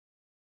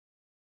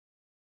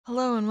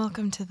Hello and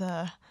welcome to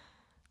the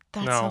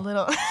That's No. a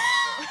Little...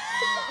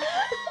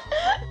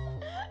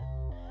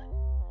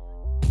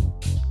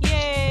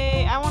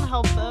 Yay! I want to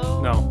help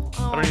though. No.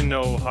 Oh, I don't even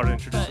know how to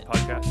introduce a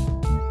podcast.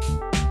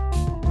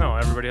 No,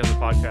 everybody has a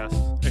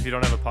podcast. If you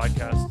don't have a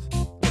podcast,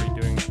 what are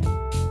you doing? It's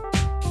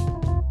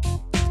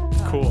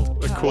cool.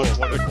 It's cool.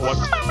 What?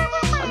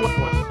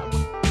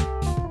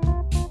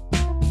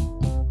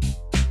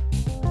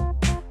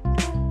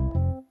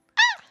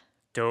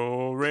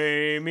 Do,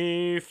 re,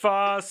 mi,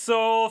 fa,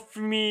 sol,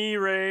 mi,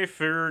 re,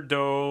 fer, do.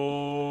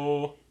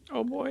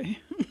 Oh boy.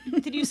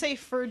 Did you say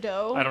fur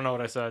dough? I don't know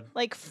what I said.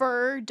 Like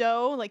fur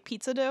dough? Like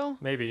pizza dough?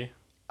 Maybe.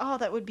 Oh,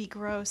 that would be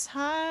gross.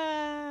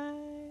 Hi.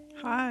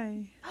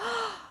 Hi.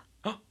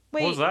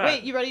 Wait, What was that?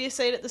 wait, you ready to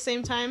say it at the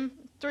same time?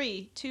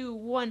 3, 2,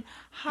 1.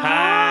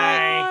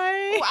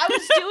 Hi. Oh, I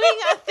was doing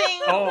a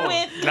thing Oh,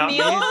 with not me?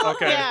 Camille.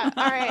 Okay. Yeah.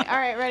 All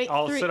right, ready?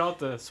 I'll 3. sit out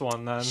this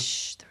one then.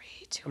 Shh, 3,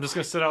 2, I'm just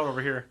going to sit out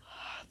over here.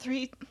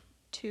 3,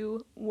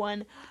 2,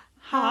 1.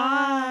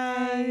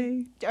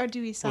 Hi. Or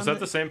do we sound Was that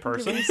the same Do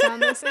person? we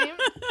sound the same?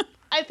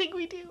 I think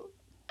we do.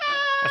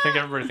 I think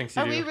everybody thinks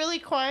you Are do. we really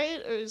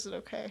quiet or is it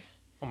okay?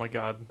 Oh my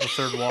god, the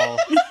third wall.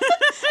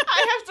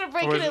 I have to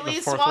break Or it is at it the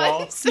least fourth wall?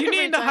 once. You every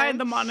need to hide time.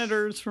 the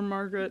monitors from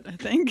Margaret, I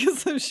think,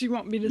 so she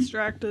won't be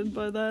distracted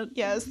by that.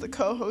 Yeah, as the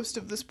co-host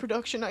of this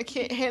production, I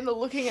can't handle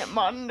looking at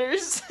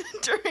monitors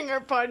during our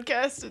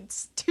podcast.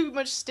 It's too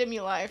much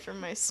stimuli for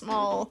my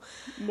small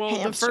Well, the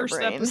hamster first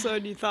brain.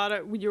 episode, you thought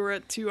you were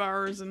at 2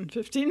 hours and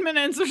 15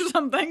 minutes or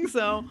something,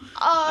 so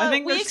I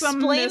think we there's some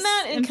explained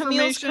that in Camille's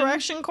misinformation.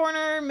 correction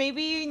corner.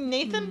 Maybe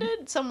Nathan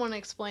did? Someone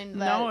explained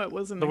that. no, it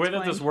wasn't The way that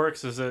this explained.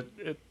 works is that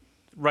it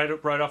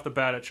right off the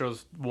bat it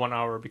shows 1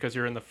 hour because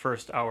you're in the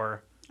first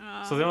hour.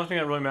 So the only thing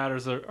that really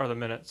matters are the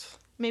minutes.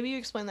 Maybe you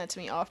explained that to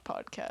me off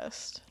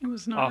podcast. It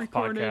was not off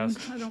recorded,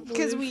 podcast. I don't believe.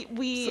 Because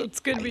we So it's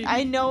good we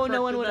I know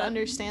no one corrected would that.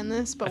 understand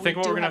this, but I think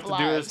we what do we're gonna have to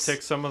do is lives.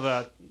 take some of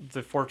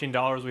the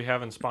 $14 we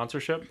have in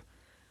sponsorship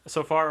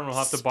so far, and we'll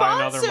have to buy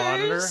another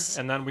monitor, Sponsors?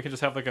 and then we can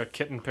just have like a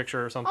kitten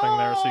picture or something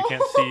there, so you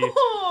can't see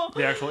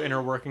the actual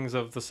inner workings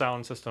of the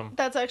sound system.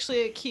 That's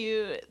actually a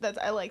cute.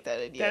 I like that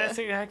idea.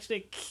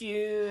 actually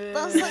cute.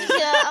 That's like,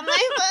 yeah, I'm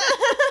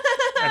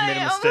I made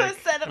a almost mistake.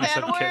 said a I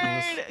said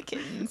bad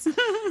kittens.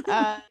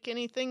 word.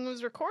 Anything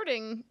was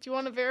recording. Do you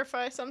want to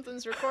verify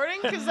something's recording?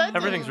 Because that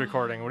Everything's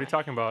recording. What are you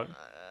talking about?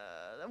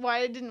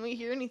 Why didn't we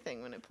hear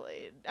anything when it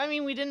played? I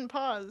mean, we didn't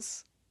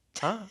pause.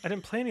 Huh? I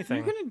didn't play You're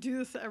anything. going to do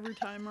this every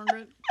time,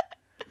 Margaret.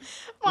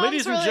 Mom's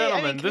Ladies and really- I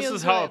gentlemen, think this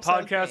Camille's is how really a upset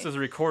with podcast me. is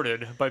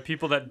recorded by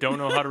people that don't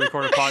know how to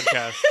record a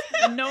podcast.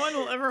 And no one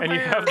will ever And you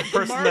hire have the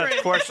person Margaret that's for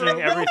a questioning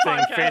real everything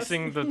podcast.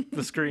 facing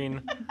the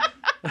screen.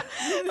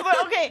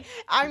 But okay,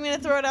 I'm gonna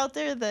throw it out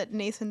there that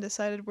Nathan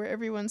decided where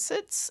everyone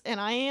sits, and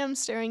I am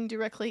staring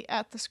directly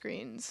at the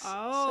screens.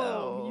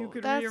 Oh, so you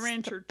could that's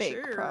rearrange the your big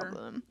chair.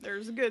 problem.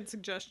 There's a good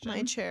suggestion.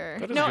 My chair.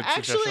 That is no, a good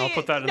suggestion. actually, I'll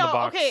put that in no, the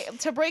box. okay.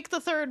 To break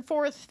the third,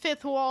 fourth,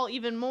 fifth wall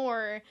even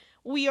more,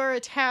 we are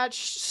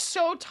attached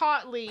so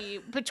tautly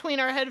between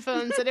our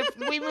headphones that if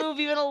we move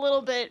even a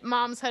little bit,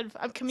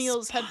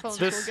 Camille's headphones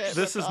will get This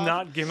ripped is off.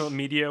 not Gimlet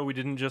Media. We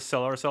didn't just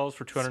sell ourselves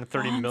for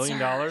 $230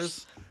 million.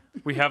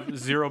 We have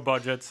zero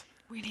budget.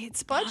 We need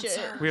Budget.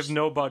 sponsors. We have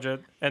no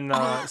budget, and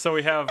so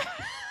we have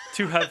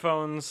 2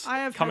 headphones I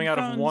have coming out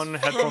of headphones one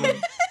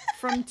headphone.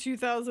 from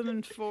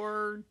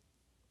 2004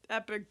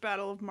 epic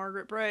Battle of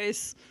Margaret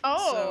Brace.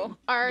 Oh, So,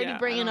 already yeah, I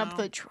bringing don't up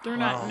know. the drama. They're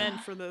Wow. not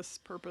meant for this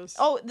purpose.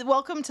 Oh,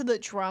 welcome to the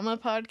drama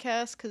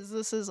podcast, because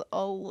this is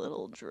a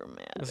little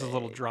dramatic. This is a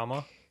little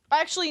drama.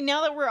 Actually,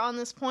 now that we're on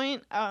this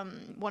point,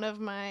 one of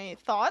my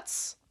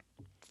thoughts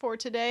for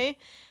today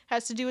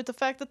has to do with the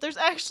fact that there's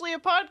actually a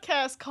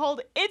podcast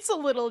called It's a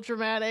Little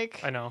Dramatic.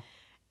 I know.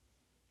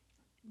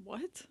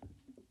 What?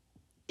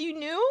 You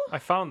knew? I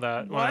found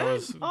that when I What?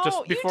 was Oh, just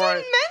you before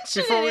didn't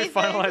mention before we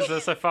anything. finalized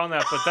this. I found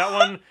that, but that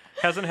one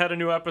hasn't had a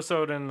new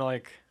episode in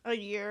like A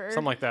year.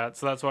 something like that.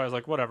 So that's why I was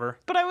like, whatever.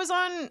 But I was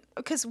on,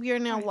 because we are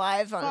now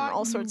live on Thought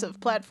all sorts you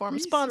of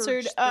platforms,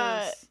 sponsored. researched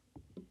this.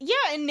 Yeah,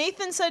 and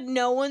Nathan said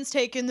no one's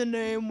taken the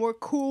name. We're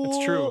cool.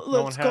 It's true.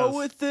 No Let's one go has.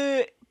 with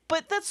it.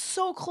 But that's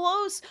so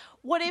close.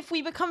 What if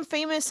we become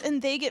famous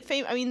and they get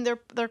famous? I mean,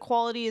 their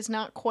quality is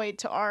not quite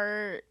to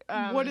our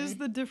What is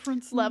the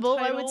difference in level,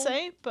 I would title?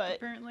 say, but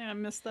Apparently I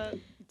missed that. It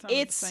sounded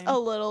the it's same. a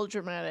little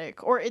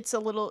dramatic, or it's a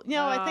little.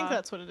 No, I think Ah.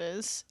 that's what it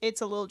is.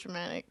 It's a little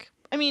dramatic.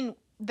 I mean,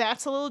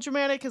 that's a little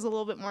dramatic is a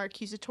little bit more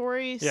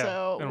accusatory. Yeah,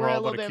 So and we're we're a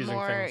all little about bit accusing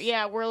more. things.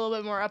 Yeah, we're a little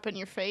bit more up in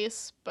your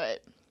face,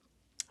 but.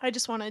 I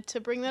just wanted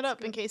to bring that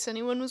up in case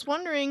anyone was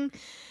wondering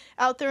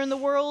out there in the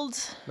world.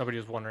 Nobody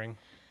was wondering.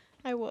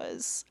 I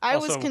was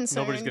Also,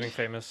 concerned. nobody's getting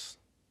famous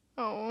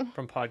Oh.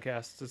 from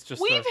podcasts. It's just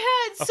We've a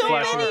had so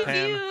flash in the many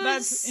pan. views.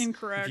 That's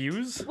incorrect.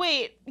 views.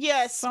 Wait,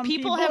 yes, Some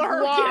people people have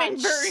are watched. getting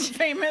very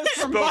famous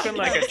from Spoken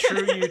like a podcasts.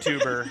 true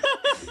YouTuber.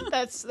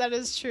 That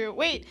is true.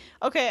 Wait,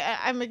 okay,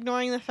 I'm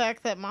ignoring the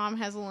fact that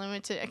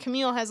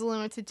Camille has a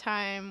limited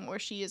time where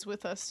she is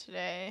with us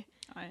today.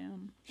 I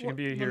am. She can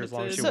be here as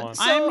long as she limited. wants.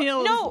 I'm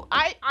healed. No,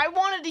 I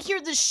wanted to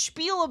hear the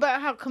spiel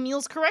about how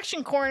Camille's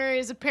Correction Corner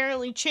is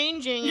apparently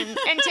changing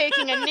and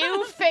taking a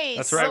new face.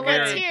 That's right. So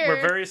let's we're, hear.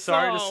 we're very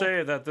sorry to So-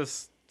 say that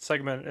this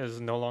segment is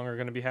no longer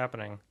going to be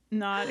happening.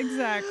 Not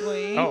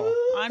exactly.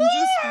 Oh. I'm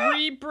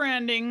just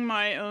rebranding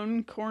my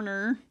own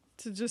corner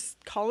to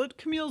just call it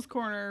Camille's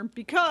Corner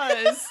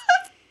because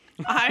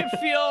I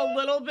feel a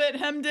little bit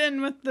hemmed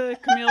in with the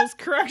Camille's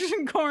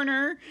Correction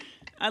Corner.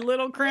 A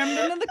little crammed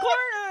into the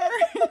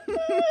corner.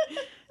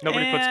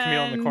 Nobody puts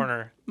Camille in the And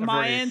corner.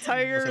 My Everybody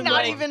entire was in Not the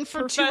like, one. even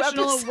for 2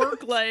 professional episodes.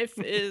 work life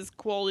is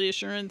quality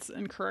assurance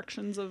and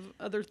corrections of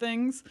other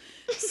things.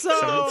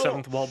 So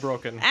Seventh wall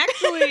broken.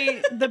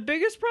 actually, the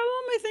biggest problem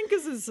I think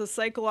is a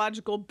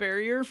psychological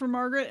barrier for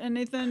Margaret and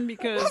Nathan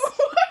because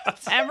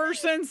ever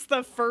since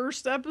the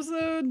first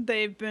episode,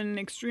 they've been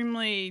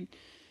extremely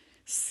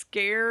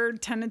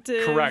scared,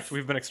 tentative. Correct.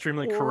 We've been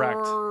extremely correct.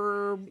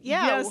 Or,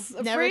 Yeah, yes,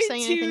 never afraid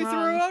saying anything to wrong.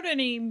 throw out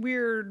any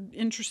weird,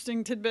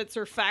 interesting tidbits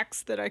or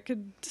facts that I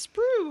could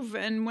disprove.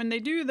 And when they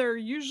do, they're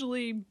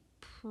usually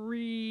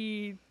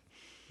You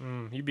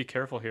be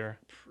careful here.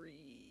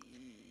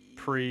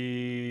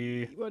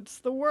 what's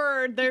the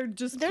word? They're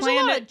just There's a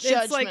planned lot of it.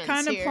 It's like judgments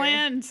kind of here.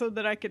 planned so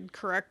that I could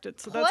correct it.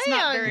 So that's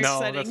not very Planned? No,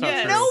 exciting. that's not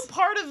Yes. true. No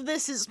part of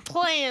this is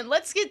planned.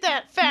 Let's get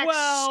that fact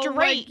Well, straight,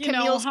 like, you know,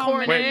 Camille's how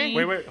Corner. many-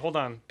 Wait, hold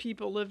on.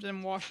 People lived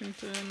in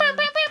Washington.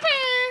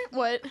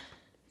 What?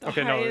 The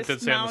Okay, no, it highest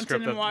did say in the mountain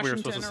script that we were Washington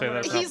supposed to or say that.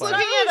 whatever. He's Not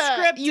looking planned. at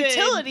a Scripted,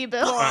 utility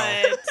bill.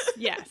 But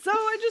yeah, so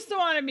I just don't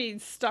want to be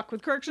stuck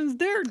with corrections.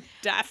 There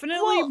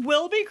definitely Well-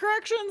 will be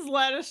corrections.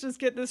 Let us just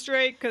get this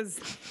straight because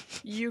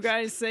you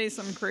guys say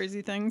some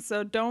crazy things.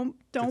 So don't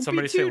be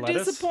somebody say too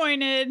lettuce?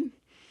 disappointed.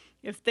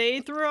 If they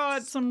throw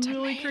out some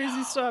really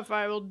crazy stuff,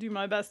 I will do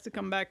my best to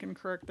come back and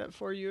correct that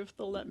for you if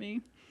they'll let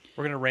me.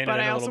 We're going to rein But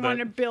it in I a also little want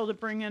to bit. be able to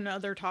bring in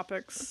other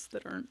topics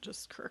that aren't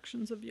just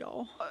corrections of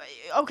y'all.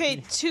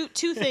 Okay, two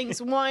things.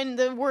 One,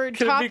 the word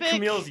Could topic. it be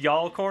Camille's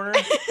y'all corner?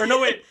 Or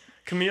no, wait.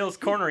 Camille's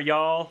corner,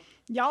 y'all.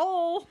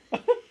 Y'all.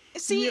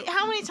 See,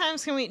 how many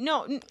times can we?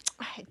 No,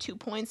 I had 2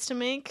 points to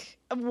make.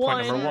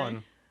 Point number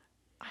 1.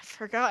 I've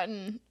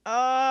forgotten.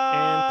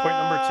 And point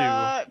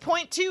number 2.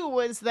 Point 2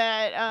 was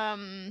that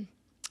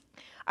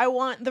I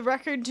want the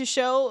record to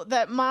show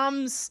that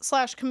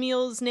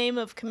Mom's/Camille's name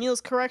of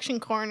Camille's Correction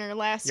Corner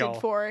lasted Y'all.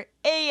 for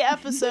a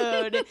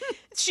episode.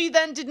 She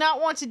then did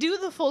not want to do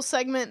the full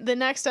segment the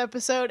next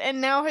episode and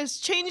now has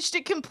changed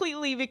it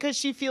completely because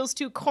she feels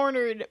too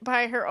cornered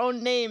by her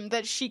own name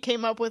that she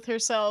came up with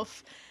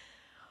herself.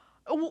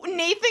 Nathan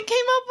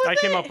came up with I it?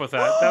 came up with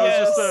that. That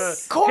was just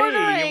a, hey,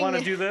 Cornering. you want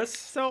to do this?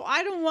 So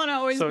I don't want to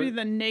always So- be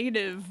the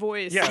negative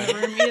voice Yeah. in the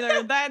room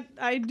either. That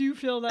I do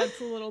feel that's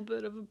a little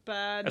bit of a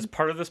bad. As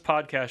part of this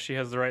podcast, she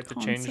has the right to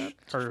change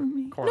Concept her for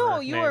me. corner No,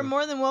 you are name.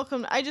 more than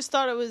welcome. I just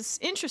thought it was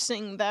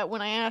interesting that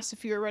when I asked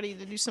if you were ready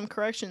to do some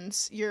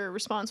corrections, your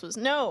response was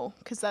no,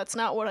 because that's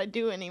not what I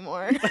do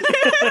anymore.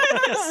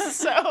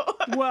 So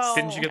Well,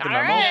 Didn't you get the All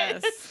memo? right.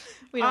 yes.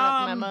 we don't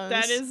have memos.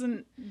 That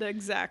isn't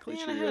exactly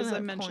Man, I true. had As I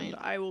another mentioned,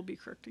 point. I will be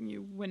correcting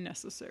you when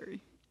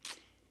necessary.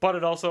 But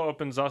it also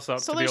opens us up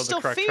So to be there's able to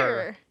still correct fear.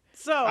 her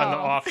So on the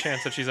off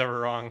chance that she's ever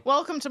wrong.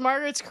 Welcome to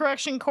Margaret's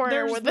Correction Corner,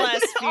 there's where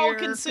less this fear all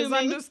 'cause I'm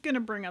consuming. just gonna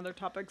bring other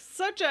topics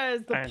such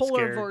as the I'm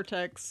polar scared.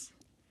 vortex.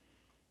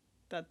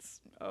 That's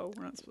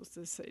we're not supposed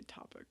to say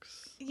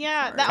topics.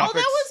 Yeah, Sorry. that Topics-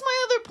 was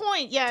my other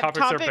point. Yeah, Topics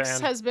are topics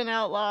banned. has been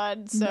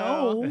outlawed. So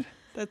No,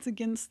 that's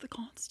against the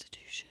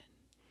Constitution.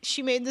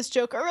 she made this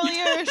joke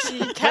earlier.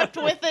 She kept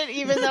with it,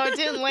 even though it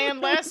didn't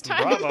land last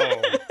time.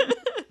 Bravo.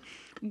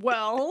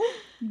 Well,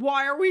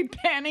 why are we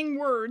banning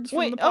words from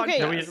Wait, the podcast? okay.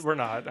 No, we're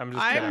not. I'm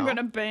just I'm kidding.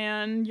 gonna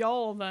ban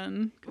y'all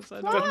then, because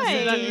I don't Why? want to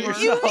say that You- anymore.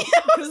 You,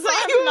 Because you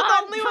I'm were not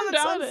the only from one that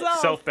down said it. south,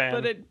 Self-ban.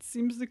 but it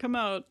seems to come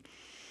out.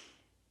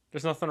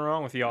 There's nothing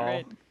wrong with y'all.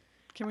 Right.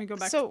 Can we go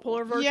back So, to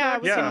polar vortex? yeah,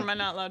 Or Yeah. am I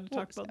not allowed to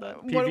talk about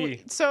that? What do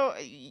PV. so,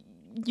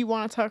 you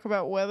want to talk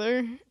about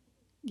weather?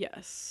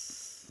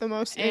 Yes. The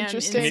most And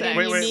interesting insects.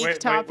 and unique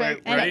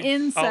topic. And Ready?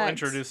 insects. I'll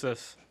introduce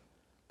this.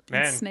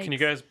 Man, can snakes. you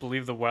guys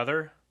believe the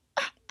weather?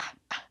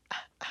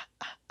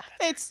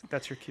 It's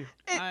That's your cue.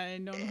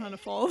 I don't know how to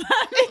follow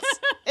that.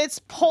 it's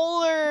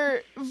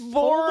polar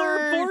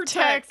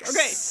vortex.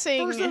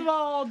 Okay. First of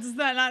all, does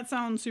that not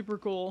sound super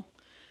cool?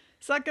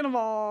 Second of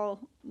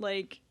all,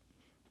 like,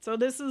 so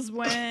this is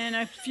when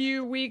a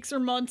few weeks or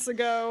months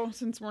ago,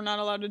 since we're not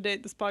allowed to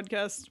date this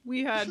podcast,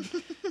 we had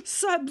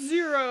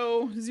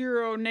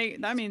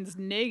that means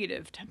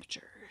negative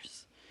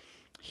temperatures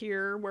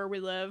here where we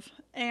live.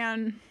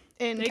 And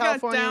in they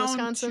California, got down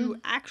Wisconsin. to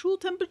actual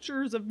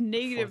temperatures of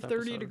negative Fourth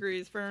 30 episode.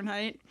 degrees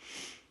Fahrenheit.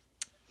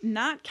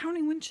 Not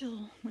counting wind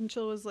chill. Wind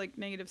chill was like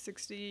negative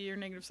 60 or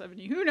negative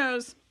 70. Who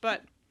knows?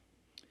 But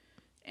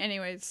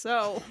anyways,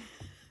 so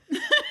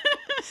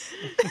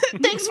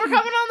Thanks for coming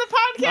on the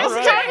podcast. All to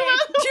right. talk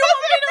about do you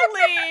want me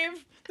to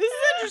leave? This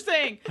is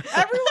interesting.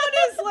 Everyone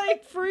is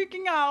like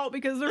freaking out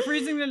because they're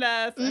freezing to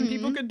death and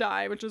people could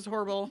die, which is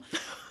horrible.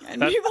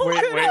 And Wait. people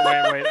could,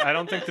 I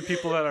don't think the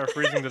people that are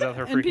freezing to death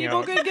are and freaking people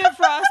out. could get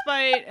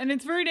frostbite, and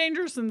it's very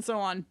dangerous and so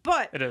on.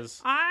 But It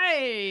is.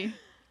 I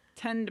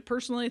tend to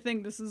personally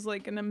think this is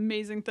like an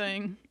amazing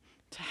thing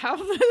to have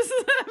this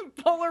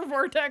polar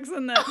vortex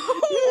in the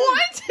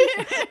What?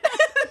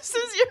 This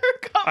is your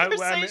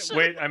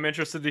conversation. I'm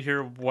interested to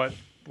hear what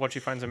she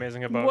finds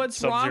amazing about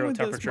What's wrong sub-zero with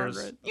this, temperatures.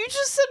 Margaret? You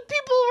just said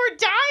people were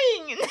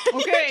dying. And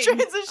then Okay, you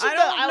transitioned I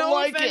don't know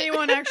like if it.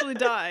 anyone actually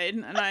died,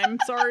 and I'm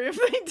sorry if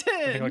they I think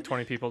did. like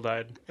 20 people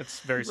died.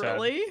 It's very sad.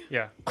 Really?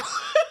 Yeah.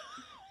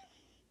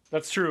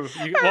 That's true. It's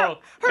her around own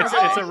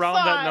that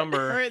thought.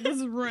 number. All right, this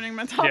is ruining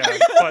my topic. Yeah,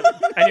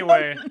 but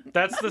anyway,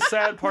 that's the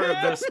sad part of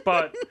this.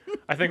 But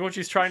I think what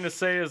she's trying to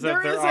say is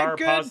that there is are a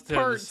good part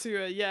positives.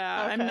 to it.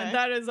 Yeah, I mean Okay.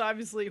 that is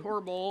obviously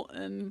horrible,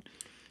 and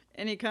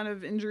any kind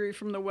of injury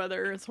from the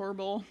weather is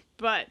horrible.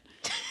 But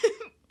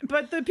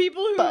the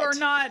people who But. are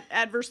not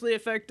adversely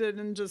affected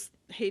and just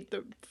hate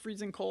the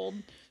freezing cold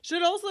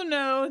should also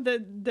know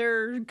that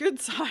there are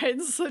good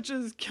sides, such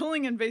as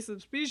killing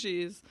invasive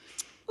species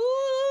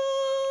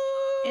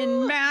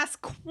in mass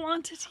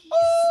quantities.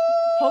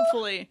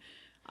 Hopefully.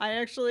 I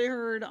actually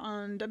heard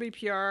on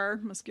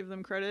WPR, must give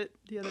them credit,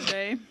 the other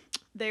day,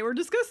 they were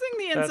discussing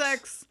the That's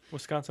insects.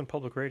 Wisconsin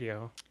Public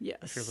Radio. Yes.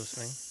 If you're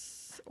listening.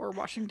 Or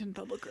Washington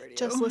Public Radio.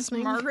 Just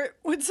listening. Margaret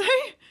would say.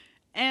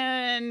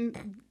 And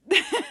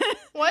Wait,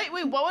 what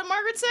would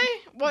Margaret say?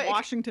 What?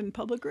 Washington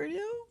Public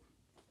Radio?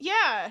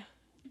 Yeah.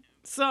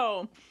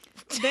 So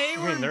they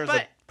were, there's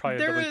but probably a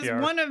there is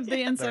WPR one of the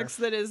insects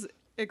that is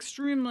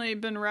extremely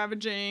been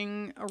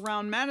ravaging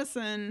around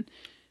Madison.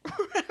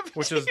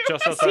 Which is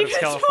just outside of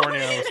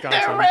California and They're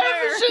Wisconsin.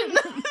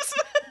 ravaging this.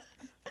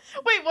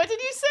 Wait, what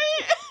did you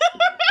say?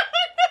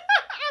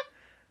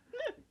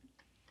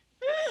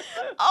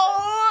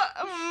 Oh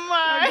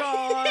my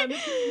God.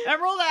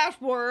 Emerald ash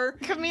borer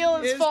Camille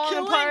is is falling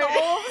killing apart.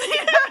 all of the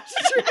ash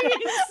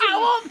trees. I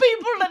want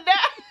people to die.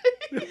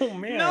 Oh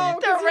man. No,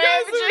 They're because you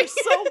guys ravaging. are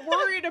so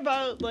worried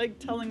about like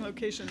telling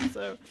locations.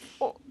 So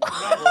I'm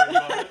not worried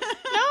about it.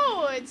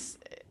 No,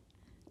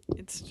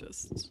 it's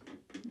just,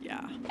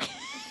 yeah.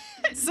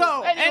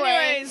 So,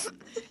 anyways,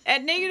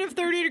 at negative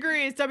 30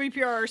 degrees,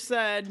 WPR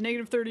said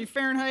negative 30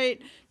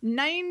 Fahrenheit,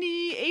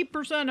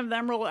 98% of the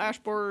emerald ash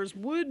borers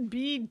would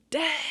be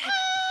dead.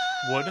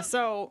 Wood?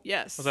 So,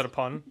 yes. Was that a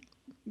pun?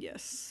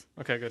 Yes.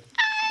 Okay, good.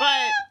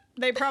 But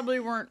they probably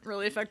weren't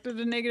really affected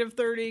at negative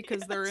 30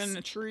 because they're in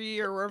a tree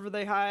or wherever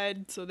they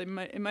hide. So it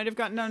might have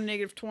gotten down to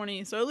negative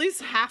 20. So at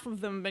least half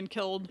of them have been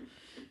killed.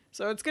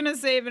 So it's going to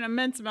save an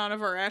immense amount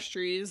of our ash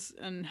trees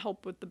and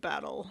help with the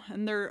battle.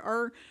 And there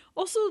are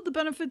also the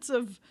benefits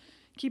of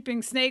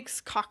keeping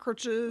snakes,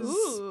 cockroaches,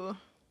 Ooh.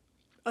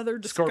 other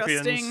disgusting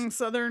Scorpions,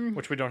 southern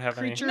which we don't have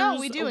any. creatures No,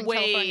 we do in away.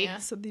 California.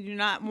 So they do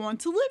not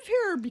want to live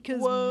here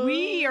because Whoa.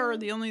 we are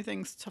the only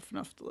things tough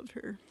enough to live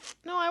here.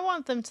 No, I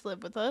want them to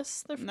live with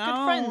us. They're No,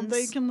 good friends.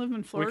 they can live in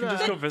We Florida. can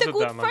just go They're visit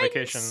good them on friends.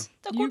 vacation.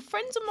 They're You- good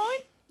friends of mine.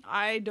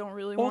 I don't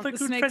really Oh, want they're the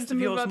good snakes friends to of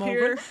move yours, up Margaret.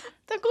 here.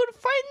 They're good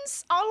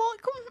friends. I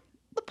like them.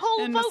 The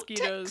polar And vortex.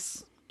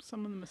 mosquitoes.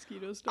 Some of the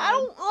mosquitoes died. I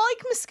don't like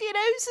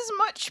mosquitoes as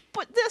much,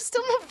 but they're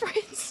still my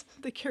friends.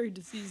 They carry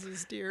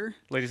diseases, dear.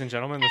 Ladies and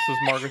gentlemen, this was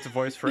Margaret's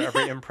voice for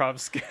every improv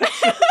sketch.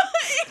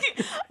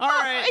 All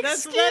right,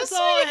 that's excuse all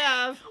I me?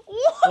 have.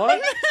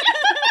 What?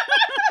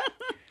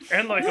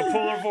 And like a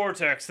polar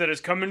vortex that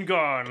has come and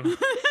gone.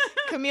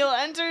 Camille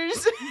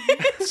enters.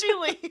 She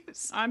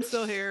leaves. I'm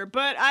still here,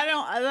 but I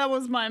don't. That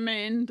was my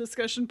main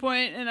discussion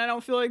point, and I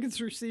don't feel like it's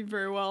received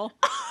very well.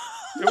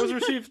 It was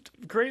received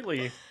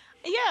greatly.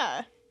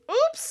 Yeah.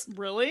 Oops.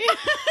 Really?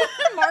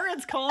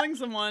 Margaret's calling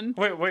someone.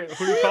 Wait,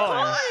 who are you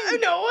calling?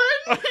 No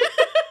one.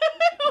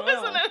 It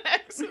wasn't an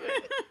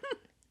accident.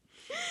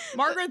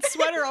 Margaret's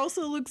sweater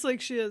also looks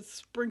like she has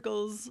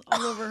sprinkles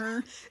all over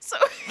her. So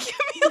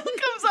Camille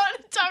comes on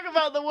to talk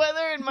about the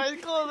weather and my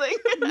clothing.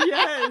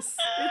 Yes,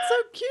 it's so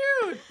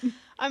cute.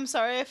 I'm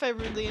sorry if I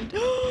rudely.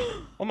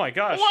 Oh my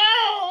gosh.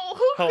 Wow,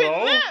 who Hello?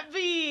 could that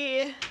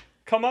be?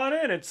 Come on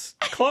in, it's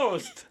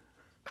closed.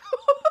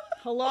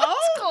 Hello?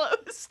 It's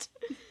closed.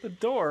 The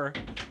door.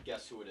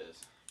 Guess who it is?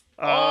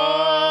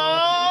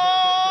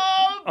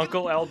 Oh,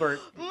 Uncle Albert.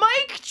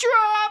 mic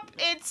drop.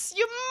 It's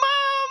your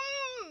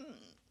mom.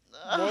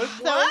 What?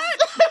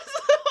 That's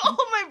all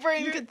my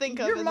brain could think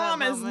of. Your in mom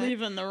that is moment.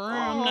 leaving the room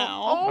Oh.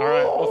 now. All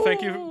right. Well,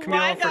 thank you, Camille,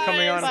 Bye, for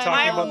coming on and guys. talking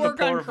Bye. I will about the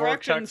work on polar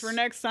corrections vortex. for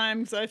next time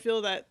because I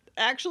feel that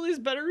actually is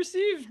better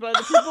received by the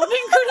people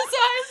being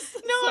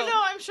criticized. No, So,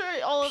 no, I'm sure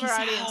all of our Peace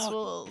audience out.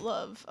 will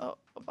love. Oh,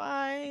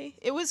 bye.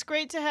 It was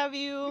great to have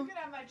You you. can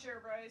have my chair,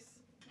 Bryce.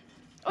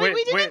 Oh, wait, Wait,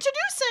 we didn't wait.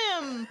 introduce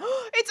him.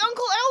 It's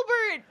Uncle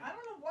Albert. I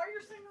don't know why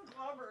you're saying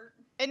Robert.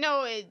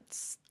 No,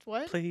 it's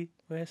what? Please,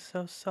 we're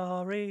so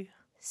sorry,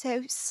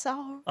 So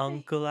sorry,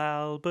 Uncle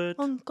Albert.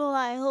 Uncle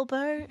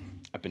Albert.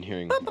 I've been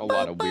hearing a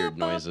lot of weird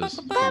noises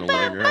from the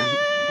living room.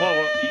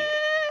 Whoa,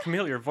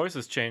 Camille, your voice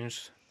has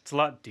changed. It's a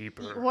lot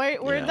deeper.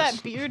 Where'd Yes.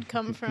 that beard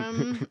come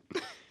from?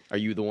 Are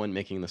you the one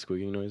making the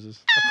squeaking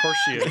noises? Of course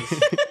she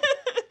is.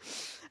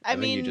 I think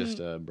mean, you just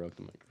broke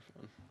the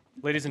microphone.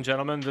 Ladies and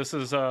gentlemen, this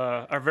is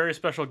our very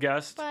special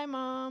guest. bye,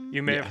 Mom.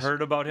 You may have Yes.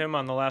 heard about him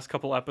on the last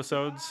couple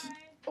episodes.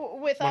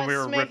 With when us we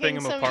were making ripping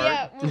him some, apart.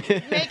 Yeah,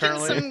 making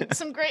Apparently.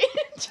 some great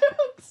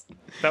jokes.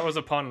 That was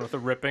a pun with a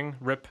ripping.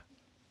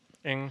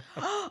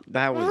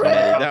 That was Right.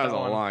 that was a That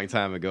one. long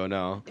time ago.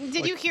 No,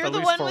 Did you hear at the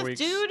least one 4 with weeks.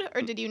 Dude,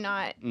 or did you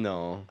not?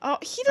 no. Oh,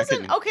 he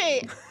doesn't. couldn't-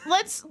 Okay,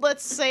 let's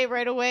say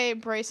right away,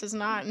 Bryce has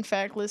not, in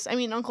fact, listened. I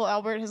mean, Uncle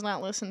Albert has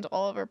not listened to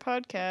all of our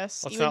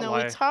podcasts, Let's even not though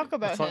lie. we talk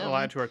about Let's not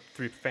lie him. to our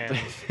 3 fans.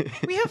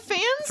 We have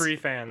fans. 3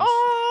 fans.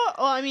 Oh,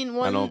 well, I mean,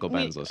 one. Uncle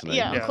Ben's listening.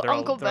 Yeah, Yeah, Uncle, they're all-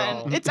 Uncle they're Ben.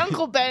 all- It's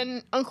Uncle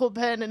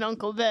Ben, and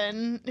Uncle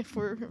Ben. If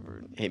we're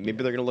Hey,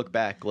 maybe they're gonna look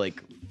back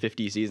like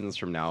 50 seasons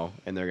from now,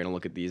 and they're gonna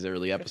look at these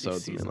early 50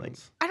 episodes and be like,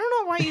 seasons. I don't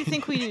know why you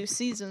think we do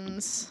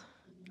seasons.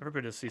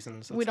 Everybody does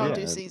seasons. We That's don't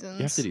fine. do seasons.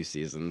 You have to do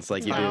seasons,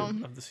 like you No.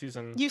 do. Of the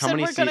season. You How said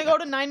many we're gonna se- go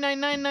to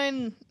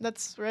 9999.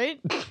 That's right.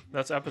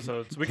 That's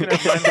episodes. We can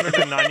have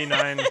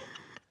 999.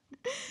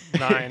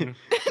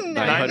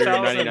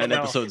 999 no.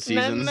 episode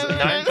seasons. No.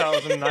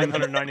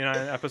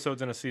 9,999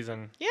 episodes in a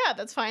season. Yeah,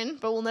 that's fine,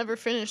 but we'll never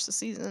finish the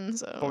season.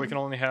 So. But we can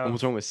only have.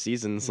 What's wrong with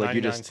seasons? Like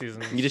you 99 just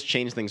seasons. you just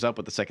change things up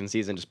with the second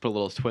season, just put a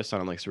little twist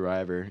on it, like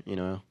Survivor. You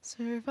know,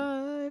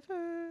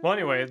 Survivor. Well,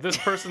 anyway, this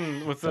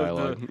person with the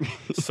dialogue.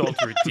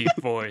 sultry, deep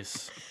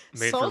voice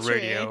made Sultry? for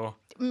radio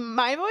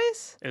My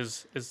voice?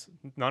 is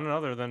none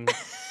other than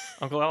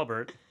Uncle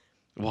Albert.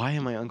 Why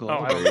am I Uncle Oh,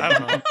 I Albert?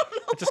 don't know.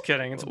 Just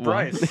kidding. It's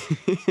Bryce.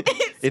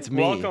 It's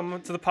me.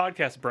 Welcome to the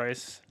podcast,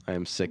 Bryce. I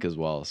am sick as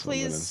well, so I'm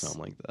gonna Please. sound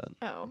like that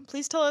Oh,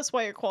 please tell us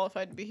why you're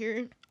qualified to be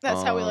here.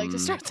 That's how we like to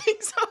start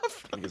things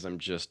off. because I'm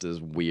just as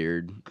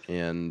weird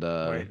and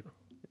Wait,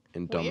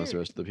 and dumb as the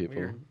Weird. rest of the people.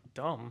 weird.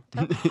 Dumb.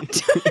 Those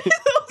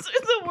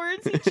are the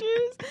words you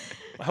choose.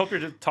 I hope you're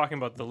just talking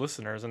about the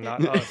listeners and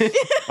not us.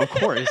 Of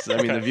course, I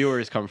mean the Okay.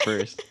 viewers come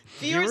first.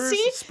 Viewers, Viewers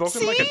see?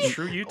 spoken like a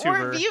true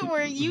YouTuber.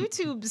 We're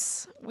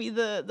YouTubes. We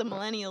the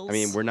millennials. I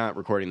mean, we're not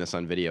recording this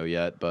on video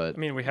yet, but I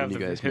mean, we have when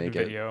the you guys hidden make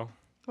it. video.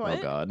 what?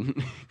 Oh God.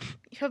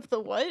 You have the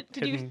what?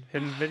 Did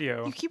Hidden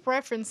video. you keep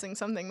referencing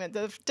something that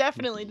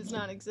definitely does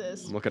not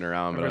exist. I'm looking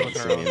around, but I We're don't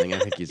looking see around. anything. I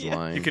think he's Yeah.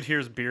 lying. You could hear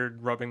his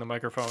beard rubbing the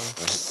microphone.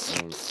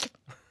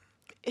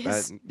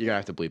 His, You're gonna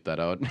have to bleep that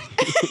out. you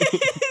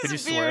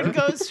his swear? beard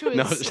goes to his,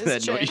 no, his just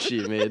that chin. noise she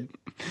made.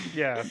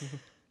 Yeah.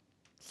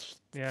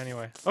 Yeah,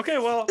 anyway. Okay,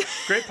 well,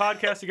 great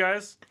podcast, you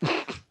guys.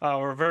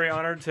 We're very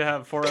honored to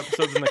have 4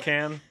 episodes in the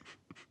can.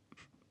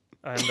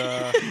 And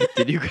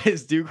Did you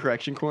guys do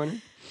Correction Corner?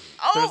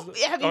 Oh,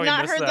 There's- have you oh, you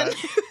not missed heard that.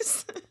 the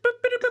news?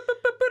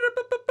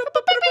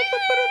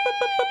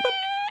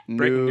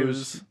 breaking News.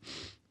 news.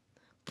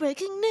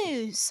 Breaking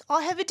news.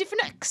 I have a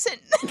different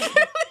accent.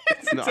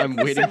 No, I'm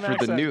waiting for the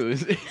accent.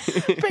 news.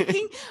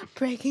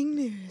 breaking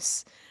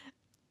news.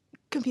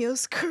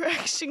 Camille's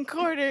correction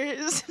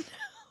quarters.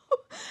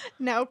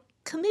 Now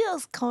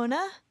Camille's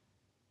corner.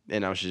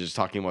 And now she's just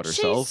talking about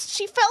herself.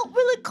 She felt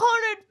really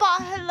cornered by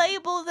her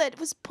label that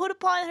was put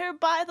upon her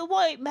by the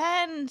white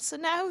man. So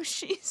now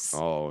she's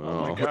Oh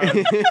no.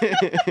 my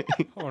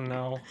Oh,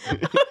 no.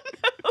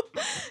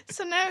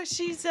 so now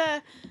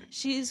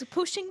she's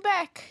pushing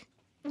back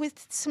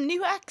with some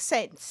new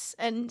accents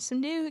and some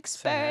new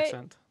Same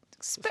accent.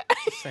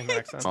 Same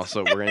accent.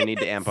 Also, we're gonna need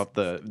to amp up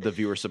the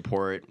viewer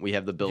support. We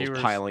have the bills Viewers.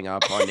 piling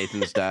up on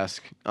Nathan's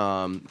desk.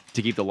 To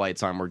keep the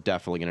lights on, we're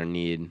definitely gonna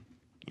need,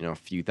 a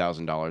few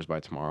 $1,000s by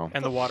tomorrow.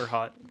 And the water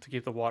hot. To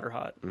keep the water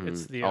hot.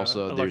 It's the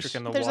Also, electric there's-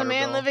 and the There's a water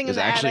man bill. living in There's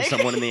the actually attic.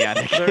 someone in the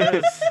attic. There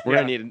is. We're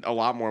Yeah. gonna need a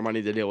lot more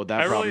money to deal with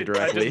that I problem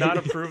directly. did not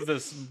approve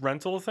this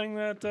rental thing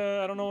that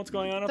I don't know what's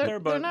going on up there,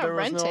 but they're not there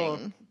was no.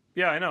 renting.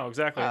 Yeah, I know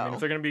exactly. I mean, Oh. if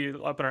they're gonna be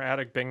up in our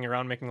attic banging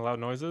around making loud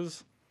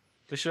noises,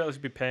 they should at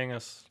least be paying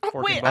us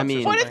 $14 Wait, bucks or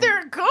mean- what if something.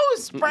 they're a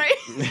ghost, right?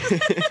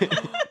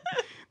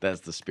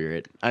 That's the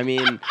spirit. I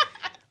mean,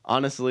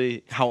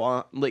 honestly, how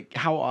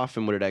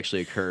often would it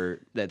actually occur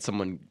that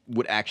someone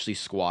would actually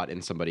squat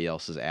in somebody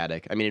else's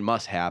attic? I mean, it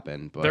must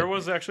happen, but There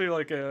was actually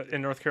like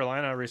in North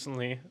Carolina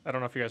recently. I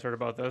don't know if you guys heard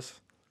about this.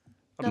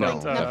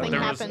 Nothing, No. nothing there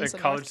was happens a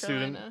in college North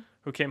student Carolina.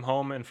 who came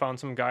home and found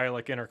some guy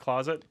like in her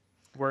closet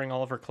wearing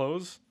all of her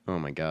clothes. oh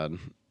my God.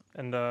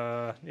 And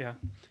yeah,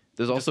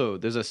 There's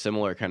a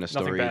similar kind of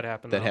Nothing story bad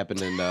happened, that though.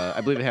 happened in I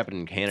believe it happened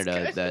in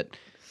Canada good. that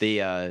they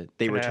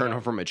returned Canada.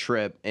 home from a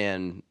trip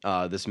and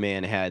this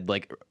man had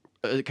like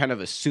kind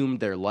of assumed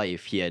their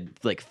life. He had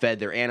like fed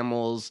their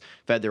animals,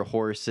 fed their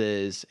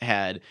horses,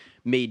 had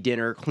made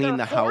dinner, cleaned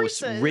Their the house,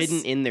 horses?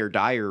 written in their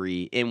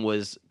diary, and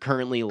was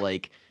currently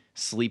like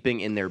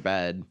sleeping in their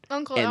bed.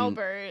 Uncle and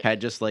Albert. had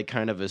just like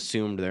kind of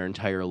assumed their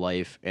entire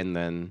life, and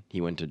then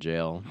he went to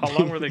jail. how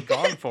long were they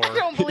gone for? I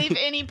don't believe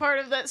any part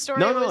of that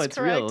story No, no, was it's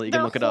correct. real. You can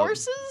Their look it up.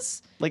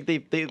 horses? Like they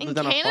lived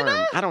on a farm.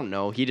 Canada? I don't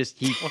know. He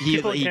Well,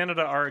 people in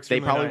Canada are They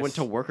extremely probably nice. went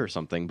to work or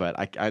something,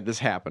 but I this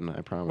happened.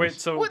 I promise. Wait,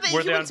 so Were they-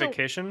 were he they on went to-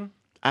 vacation?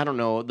 I don't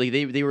know. Like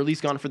they were at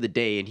least gone for the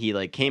day, and he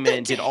like came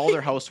in, did all their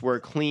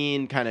housework,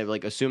 clean, kind of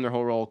like assumed their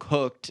whole role,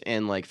 cooked,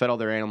 and like fed all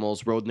their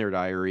animals, wrote in their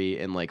diary,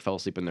 and like fell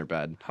asleep in their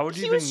bed. How would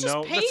you He even was just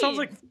know? paid. That sounds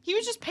like He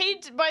was just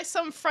paid by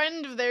some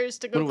friend of theirs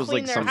to But go it was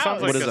clean like their some house.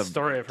 Sounds like what is a a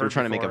story I've They're heard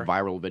trying to make a before.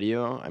 viral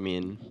video. I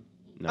mean,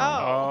 no,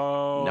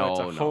 Oh. Oh, it's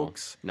a no,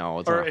 hoax. no,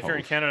 it's Or not a if you're in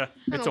hoax. Canada,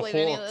 I it's don't a believe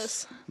any of hoax.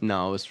 this.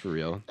 No, it's for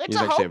real. It's He's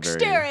a actually hoax very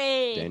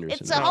story. dangerous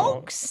It's a individual.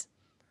 hoax.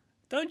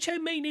 Don't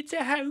you mean it's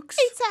a hoax?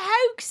 It's a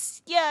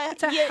hoax. Yeah.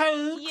 It's a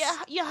hoax. Yeah.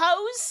 You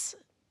hose.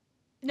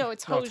 No,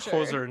 it's No, hoser. it's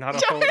hoser, not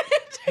a hoax.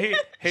 Hey,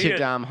 You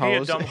dumb hey, you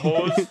hose. dumb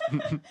hose.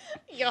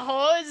 You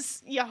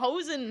hose. You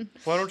hosing.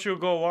 Why don't you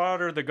go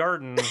water the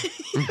garden?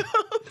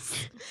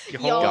 You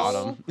Y'all.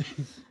 hose.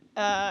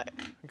 Got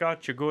him.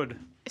 Got you good.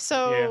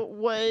 So, Yeah.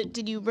 what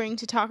did you bring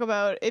to talk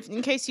about? If,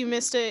 in case you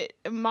missed it,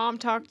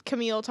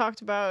 Camille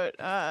talked about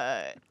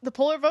the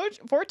polar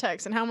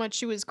vortex and how much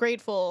she was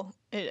grateful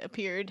it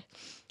appeared.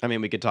 I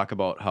mean, we could talk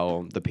about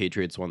how the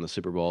Patriots won the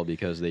Super Bowl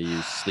because they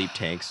use sleep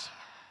tanks.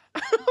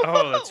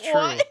 Oh, that's true.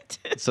 What?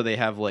 So they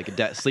have like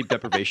sleep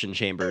deprivation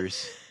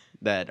chambers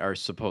that are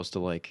supposed to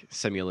like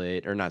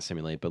simulate or not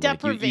simulate, but like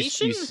you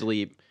Deprivation?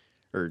 sleep.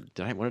 Or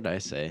what did I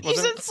say? You Was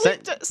said it-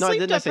 sleep, No, sleep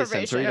didn't I say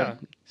deprivation. sensory? Yeah.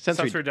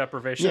 Sensory. Sensory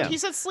deprivation. Yeah. He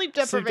said sleep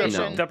Sleep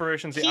deprivation.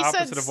 deprivation is the He said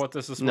opposite of what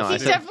this is supposed No, to I He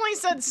do. definitely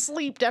said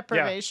sleep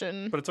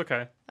deprivation. But it's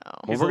okay. Oh.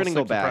 Well, He's we're a gonna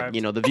little go back. sleep-deprived.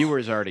 You know, the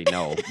viewers already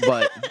know,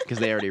 but because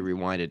they already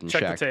rewinded and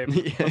Check the checked.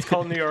 tape. Let's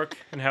call New York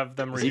and have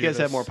them So review you guys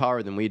have this. more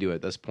power than we do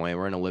at this point.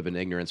 We're gonna live in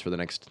ignorance for the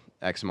next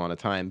X amount of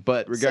time.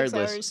 But 6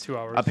 regardless, hours. 2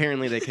 hours.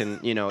 apparently they can.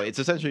 You know, it's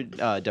essentially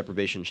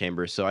deprivation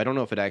chamber. So I don't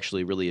know if it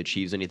actually really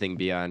achieves anything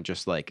beyond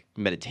just like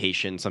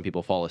meditation. Some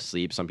people fall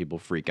asleep. Some people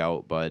freak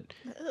out. But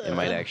it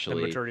might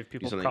actually majority of do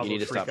people something. You probably need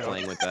to stop freak out.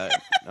 playing with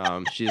that.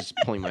 She's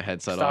pulling my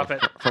headset Stop off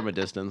it. from a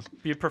distance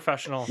Be a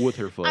professional. with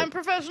her foot. I'm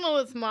professional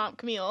with Mom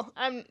Camille.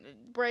 I'm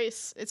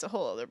Bryce. It's a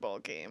whole other ball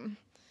game.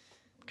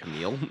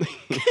 Camille.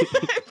 I'm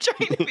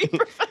trying to be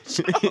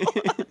professional.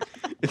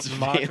 It's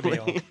Ma failing.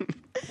 Camille.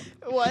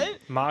 What?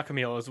 Ma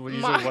Camille is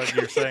usually Ma what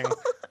you're saying.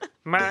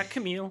 Ma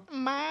Camille.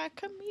 My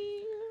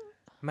Camille.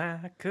 Ma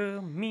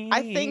Camille.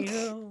 I think-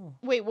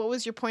 Wait, what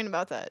was your point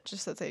about that?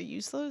 Just that they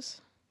use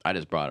those? I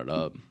just brought it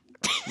up.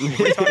 What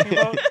are you talking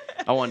about?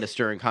 I wanted to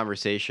stir in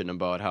conversation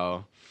about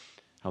how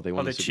they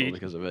won they the Super Bowl cheat?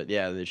 because of it.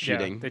 Yeah, they're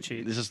cheating. they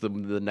cheat. This is the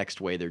next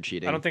way they're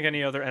cheating. I don't think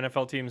any other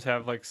NFL teams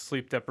have like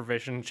sleep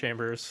deprivation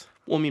chambers.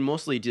 Well, I mean,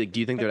 mostly, do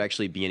you think there'd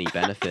actually be any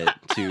benefit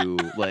to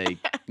like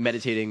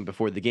meditating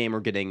before the game or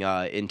getting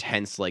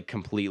intense, like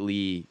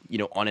completely,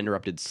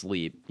 uninterrupted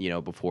sleep,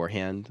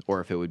 beforehand,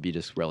 or if it would be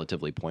just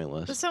relatively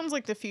pointless? This sounds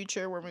like the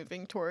future we're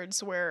moving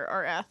towards, where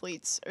our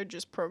athletes are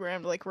just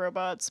programmed like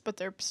robots, but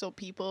they're still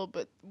people,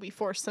 but we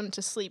force them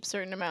to sleep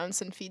certain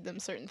amounts and feed them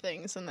certain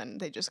things, and then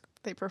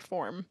they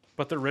perform.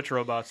 But they're rich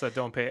robots that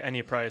don't pay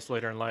any price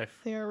later in life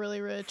They are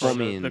really rich. for Well, I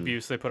the mean-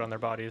 abuse they put on their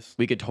bodies.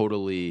 We could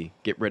totally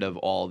get rid of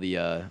all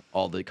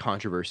the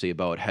controversy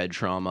about head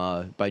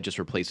trauma by just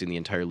replacing the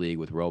entire league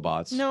with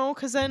robots. No,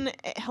 because then,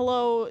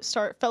 fellow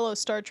Star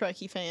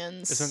Trekky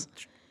fans. Isn't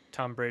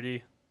Tom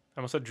Brady? I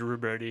almost said Drew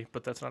Brady,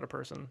 but that's not a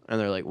person. And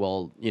they're like,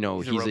 well, He's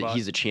a robot.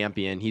 he's a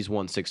champion. He's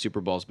won 6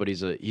 Super Bowls, but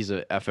he's a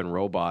effing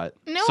robot.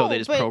 No, so they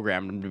just but-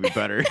 programmed him to be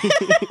better.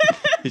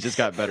 He's just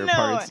got better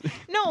parts.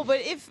 No, but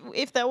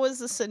if that was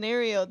the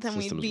scenario, then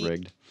System's we'd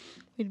rigged.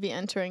 be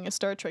entering a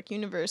Star Trek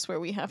universe where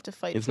we have to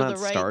fight It's for not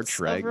the rights Star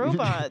Trek. of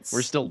robots.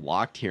 We're still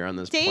locked here on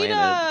this Data,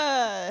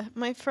 planet.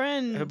 my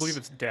friend. I believe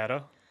it's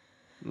Data.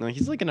 No,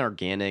 he's like an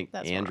organic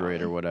That's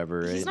android wrong. or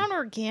whatever, right? He's not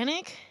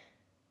organic.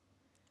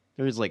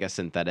 There's like a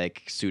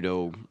synthetic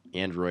pseudo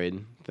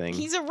android thing.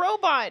 He's a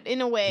robot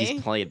in a way.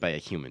 He's played by a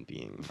human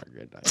being,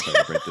 Margaret. I tried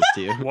to break this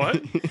to you.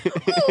 What?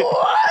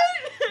 What?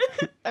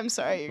 I'm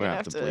sorry, you're We're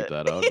gonna gonna have to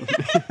bleep that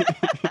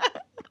out.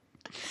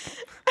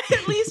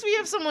 At least we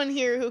have someone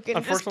here who can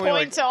just Unfortunately,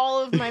 point like- to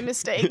all of my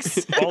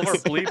mistakes. All of our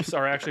bleeps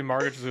are actually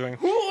Margaret just going,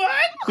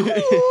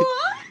 What?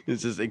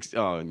 It's just,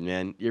 oh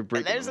man, you're And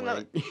breaking. there's the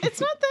another. mic. It's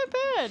not that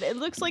bad. It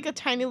looks like a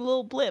tiny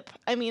little blip.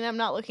 I mean, I'm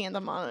not looking at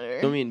the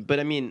monitor.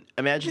 I mean,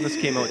 imagine this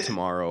came out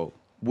tomorrow.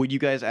 Would you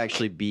guys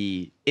actually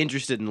be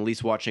interested in at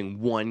least watching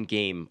one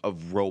game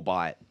of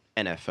robot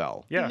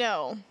NFL? yeah.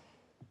 No.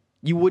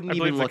 You wouldn't I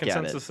even believe the look at it.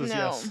 consensus is No.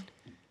 yes.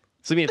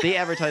 So I mean, if they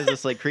advertise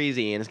this like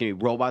crazy and it's gonna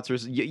be robots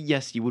versus,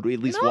 yes, you would at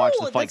least No, watch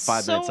the like that's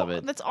 5 minutes so- of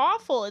it. That's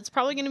awful. It's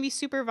probably going to be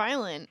super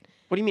violent.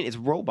 What do you mean? It's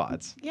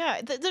robots.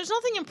 Yeah, there's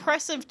nothing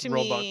impressive to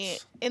me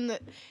Robots. in the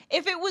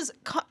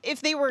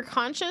if they were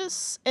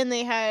conscious and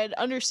they had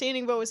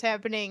understanding of what was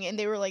happening and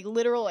they were like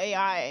literal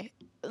AI,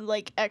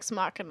 like Ex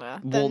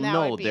Machina. Then Well, that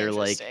no, would be they're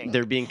like interesting.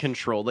 they're being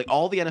controlled. Like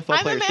all the NFL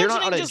I'm players, they're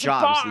not out imagining of just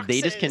jobs.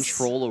 They just boxes.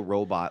 control a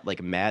robot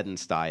like Madden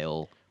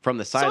style from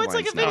the so sidelines. it's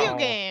like a now. video now.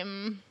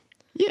 game.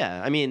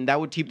 Yeah, I mean that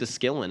would keep the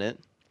skill in it.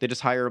 They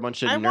just hire a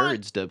bunch of I want-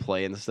 nerds to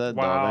play instead.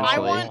 though, Wow. I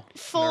eventually. want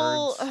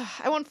full. Nerds.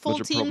 I want full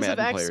Bunch of pro teams of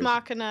Madden Ex players.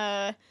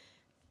 Machina.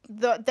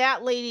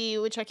 That lady,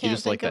 which I You can't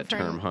just like think that of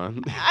her term, huh?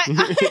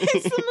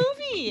 it's the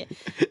movie.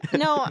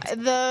 No,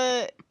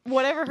 the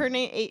whatever her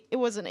name. It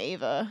wasn't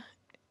Ava.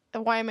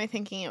 Why am I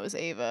thinking it was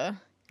Ava?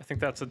 I think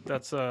that's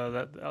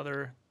that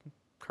other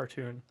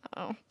cartoon.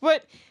 Oh,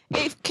 but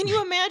can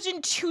you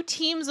imagine 2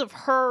 teams of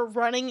her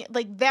running?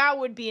 Like that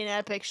would be an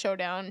epic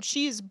showdown.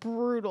 She's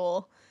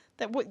brutal.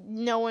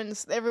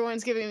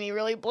 Everyone's giving me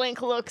really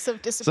blank looks of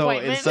So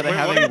disappointment. instead of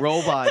having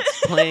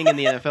robots playing in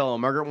the NFL,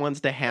 Margaret wants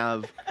to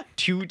have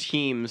 2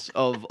 teams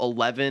of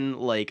 11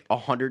 like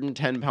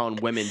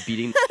 110-pound women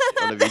beating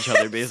out of each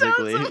other,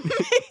 basically. Sounds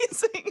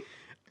amazing.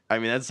 I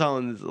mean, that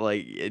sounds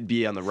like it'd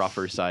be on the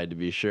rougher side, to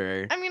be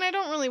sure. I mean, I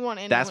don't really want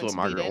anyone That's what to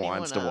Margaret beat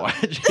wants to anyone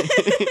up. watch.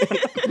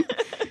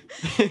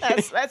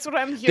 That's what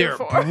I'm here They're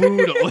for.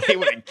 brutal. They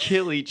want to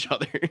kill each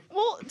other.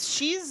 Well,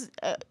 she's.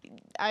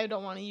 I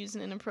don't want to use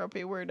an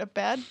inappropriate word, a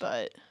bad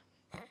butt.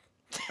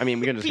 I mean,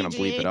 we're just gonna bleep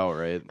PG. it out,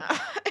 right? Is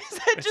that It's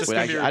just? just Wait,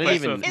 gonna be I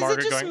didn't replaced even- with Is it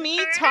Margaret just going,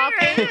 me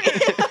talking?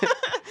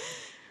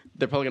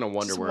 They're probably gonna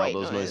wonder Just where all white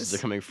those noises noise.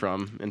 are coming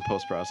from in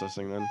post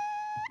processing. Then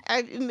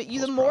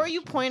The more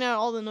you point out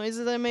all the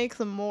noises I make,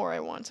 the more I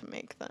want to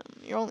make them.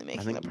 You're only I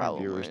making think the my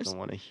problem viewers worse. don't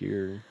want to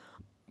hear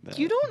that.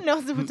 You don't know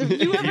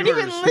you haven't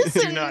even Viewers do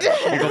listened. not-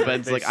 Uncle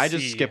Ben's They like, I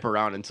just see. skip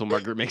around until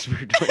Margaret makes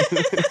weird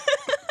noises.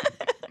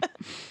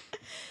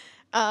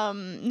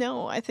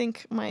 No, I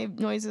think my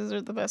noises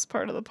are the best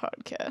part of the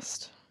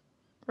podcast.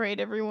 Right,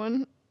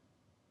 everyone?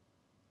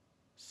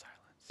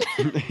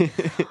 Silence.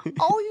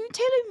 Oh, you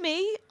telling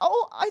me?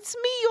 Oh, it's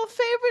me, your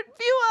favorite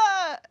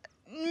viewer,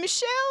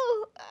 Michelle.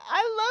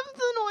 I love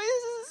the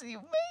noises you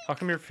make. How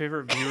come your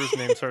favorite viewer's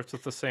name starts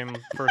with the same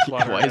first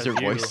letter? Why is her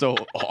as you? voice so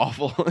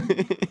awful?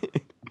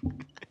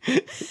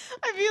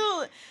 I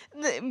feel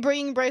that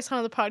bringing Bryce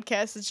on the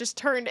podcast has just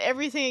turned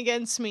everything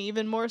against me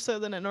even more so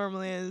than it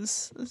normally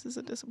is. This is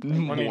a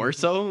disappointment. mean- More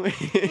so? Normally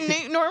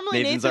Nathan's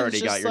Nathan's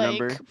already just got your like,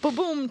 number.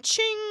 Ba-boom,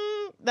 ching.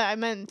 That I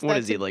meant. What that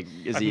is he to- like?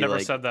 Is I've he never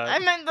like? said that. I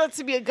meant that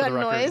to be a gun the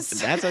record. noise.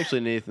 That's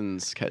actually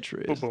Nathan's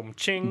catchphrase. Boom, boom,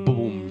 ching.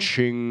 Boom,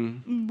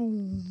 ching.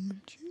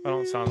 Boom. I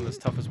don't sound as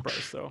tough as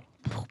Bryce though.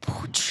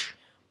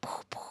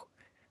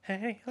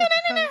 Hey.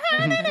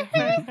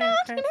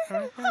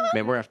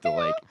 Man, we're have to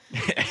like.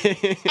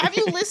 Have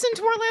you listened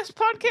to our last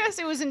podcast?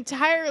 It was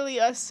entirely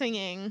us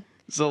singing.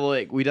 So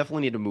like, we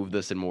definitely need to move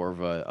this in more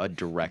of a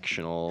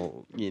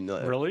directional. You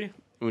know, Really?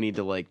 we need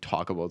to like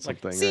talk about Like,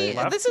 something. See, right?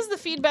 Left? this is the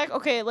feedback.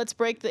 Okay, let's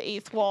break the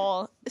 8th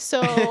wall.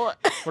 So,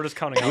 We're just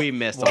counting. We up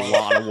missed a walls.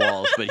 lot of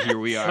walls, but here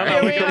we are.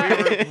 No,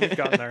 Here we we've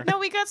gotten there. no,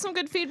 we got some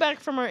good feedback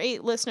from our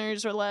 8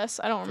 listeners or less.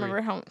 I don't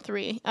remember how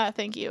 3.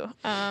 Thank you.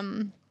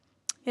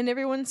 And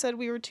everyone said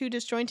we were too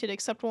disjointed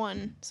except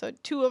one. So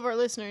 2 of our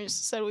listeners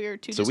said we were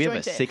too So we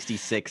disjointed. have a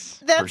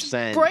 66%.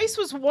 That's Bryce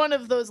was one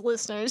of those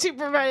listeners who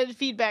provided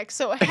feedback.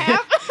 So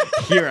half.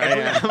 Here I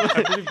am.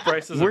 I believe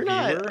Bryce is We're a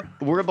viewer.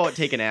 not. We're about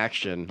taking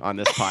action on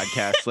this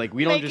podcast. Like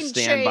we don't just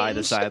Making stand by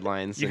the change.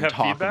 sidelines You and have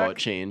talk feedback? about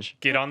change.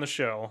 Get on the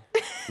show.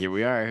 Here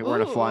we are. We're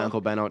gonna fly Ooh.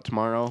 Uncle Ben out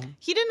tomorrow.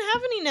 He didn't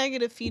have any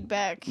negative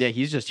feedback. Yeah,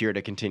 he's just here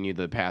to continue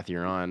the path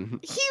you're on.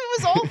 He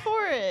was all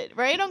for it,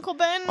 right, Uncle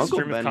Ben? Uncle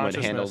Stream of Ben would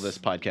handle consciousness. this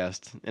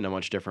podcast in a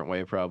much different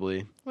way,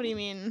 probably. What do you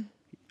mean?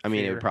 I mean,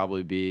 it Fear. would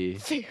probably be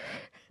Fear.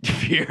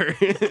 fear.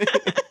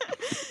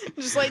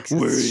 Just like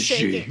Where is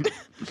shaking.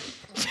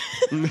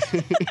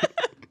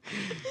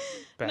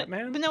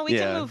 Batman? But no, we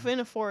Yeah. can move in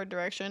a forward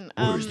direction.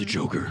 Where's the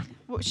Joker?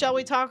 Shall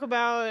we talk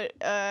about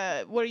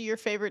what are your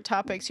favorite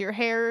topics? Your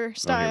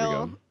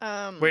hairstyle.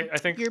 Wait, I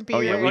think- your Oh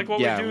beard. yeah, like what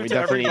we do we to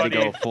definitely need to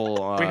everybody. go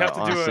full We have to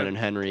do Austin a- and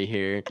Henry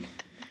here.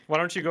 Why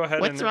don't you go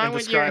ahead What's and, wrong and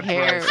with your describe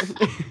hair?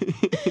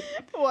 Bryce?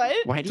 What?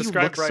 Why do you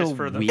Describe look Bryce so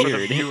for the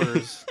weird?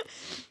 viewers.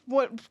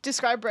 What?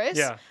 Describe Bryce?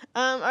 Yeah.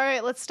 All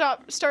right. Let's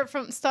start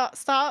from.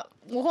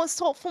 We're gonna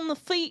start from the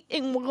feet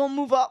and we're gonna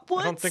move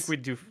upwards. I don't think we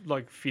do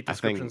like feet I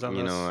think descriptions on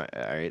you this. know.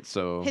 All right,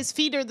 so His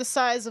feet are the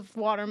size of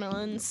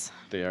watermelons.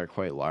 they are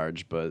quite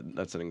large, but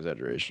that's an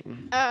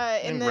exaggeration.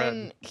 And And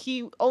then red.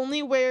 he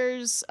only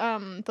wears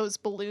those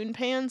balloon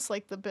pants,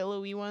 like the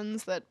billowy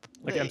ones that.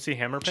 Like the- MC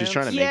Hammer She's pants.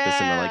 trying to make this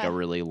into like Yeah. a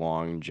really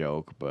long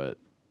joke, but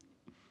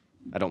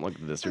I don't look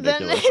this Then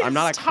ridiculous. I'm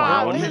not a his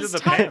top- What clown. do his the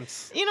top-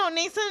 pants? You know,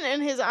 Nathan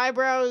and his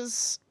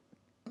eyebrows,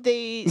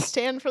 they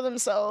stand for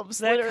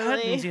themselves,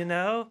 literally. you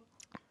know.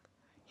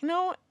 You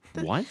know,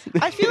 What?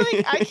 I feel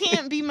like I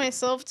can't be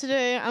myself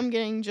today. I'm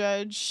getting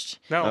judged.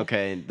 No.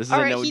 Okay, this is All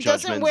a right, no he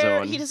doesn't judgment wear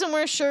zone. he doesn't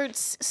wear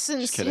shirts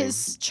since kidding.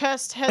 his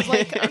chest has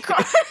like a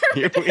carve.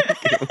 Here we go.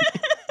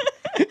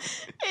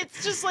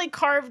 It's just like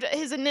carved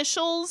his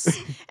initials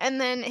and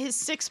then his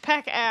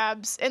 6-pack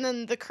abs and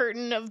then the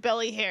curtain of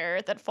belly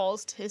hair that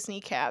falls to his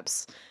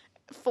kneecaps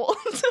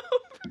folds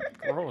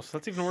over. Gross.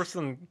 That's even worse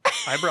than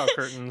eyebrow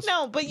curtains.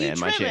 No, but you Man,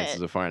 my trim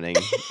chances it. of finding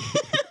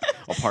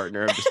a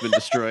partner have just been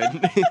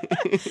destroyed.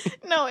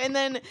 No, and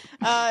then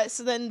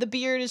so then the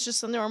beard is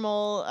just a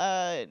normal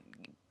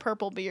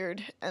purple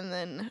beard, and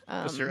then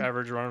Just your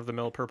average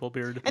run-of-the-mill purple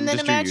beard. and then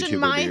Just your imagine YouTuber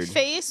my beard.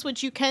 face,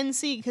 which you can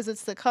see because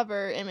it's the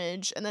cover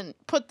image, and then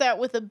put that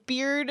with a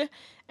beard,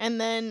 and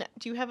then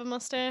do you have a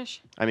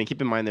mustache? I mean, keep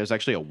in mind there's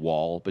actually a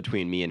wall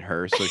between me and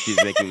her, so she's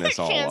making this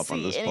all Can't up on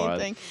see this pod.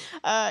 anything.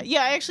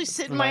 Yeah, I actually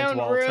sit The in my ninth own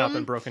wall. It's not been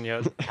room. broken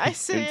yet. I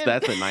sit.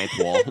 That's the ninth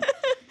wall.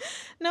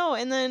 No,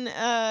 and then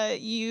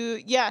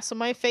so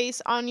my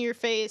face on your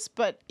face,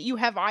 but you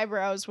have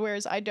eyebrows,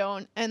 whereas I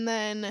don't. And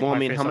then Well, I My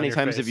mean, face how on many your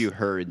times face. have you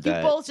heard you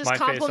that? both just My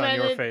face on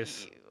complimented. your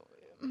face.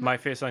 My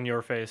face on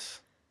your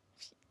face.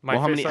 My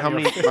Well, face on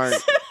your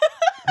face.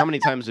 how many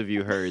times have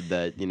you heard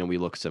that we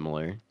look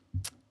similar?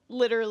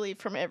 Literally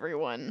from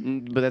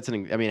everyone. But that's I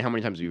mean, how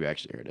many times have you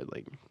actually heard it?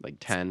 Like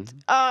 10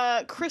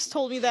 Chris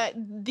told me that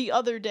the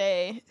other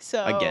day.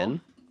 So again?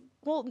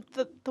 Well,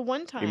 the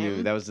one You time.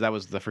 mean, that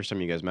was the first time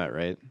you guys met,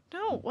 right?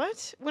 No,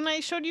 what? When I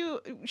showed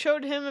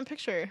him a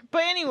picture.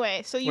 But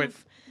anyway, so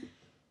you've.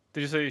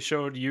 Did you say you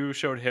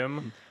showed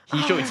him?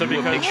 He showed So you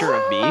a because- picture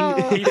of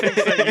me. He thinks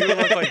that you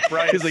look like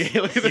Bryce. He's like, hey,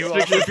 look at this You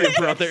picture also of your think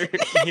that brother.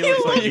 He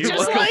looks like you. just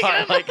look a like lot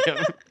him. like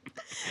him.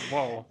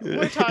 Whoa.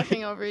 We're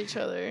talking over each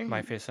other.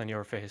 My face on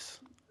your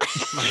face.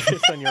 My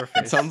face on your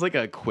face. It sounds like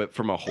a quip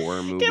from a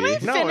horror movie. Can I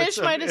No, finish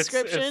it's my It's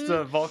description?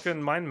 the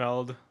Vulcan mind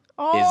meld.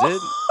 Oh. Is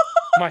it?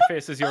 My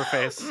face is your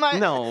face. My-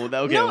 No,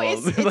 okay, No, well,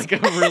 it's like a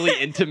really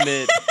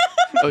intimate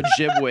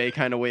Ojibwe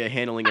kind of way of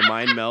handling a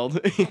mind meld.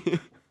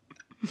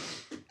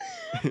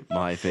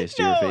 My face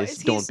to your No, face.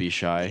 he's- Don't be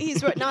shy.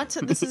 He's right.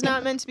 This is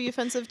not meant to be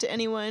offensive to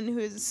anyone who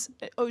is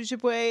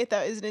Ojibwe.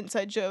 That is an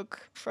inside joke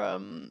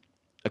from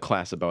A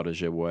class about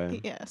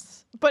Ojibwe.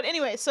 yes. But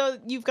anyway, so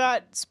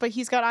but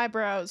he's got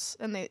eyebrows,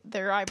 and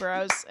they're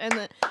eyebrows, and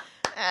then.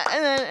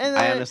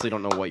 I honestly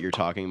don't know what you're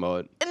talking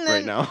about And right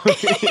then- now.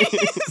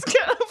 he's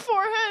got a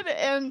forehead,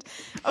 and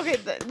okay,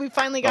 we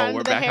finally got Oh, into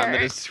we're the back hair. on the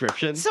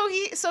description. So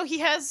he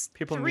has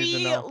People need to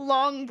 3 know.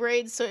 long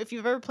braids. So if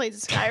you've ever played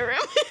Skyrim,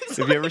 it's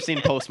Have you ever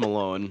seen Post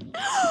Malone?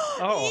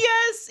 Oh.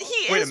 yes,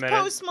 he Wait a is minute.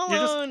 Post You're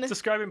Malone. just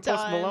describing Post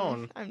Done.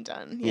 Malone. I'm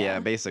done. Yeah,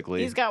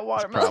 basically. He's got It's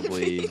watermelon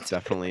probably feet.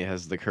 definitely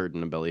has the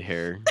curtain of belly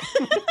hair.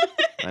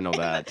 I know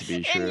that to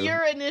be true. And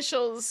your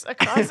initials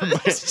across his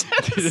This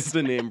chest. is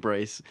the name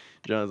Bryce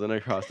Johnson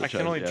across the I chest.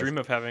 can only yes. dream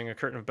of having a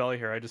curtain of belly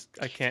hair.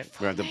 I can't.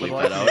 We're gonna have to bleep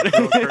Well,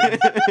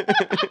 that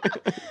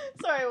out.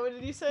 Sorry, what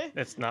did you say?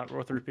 It's not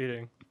worth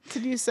repeating.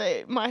 Did you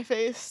say my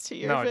face to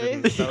your No, I face?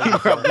 didn't. That was He before.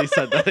 probably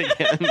said that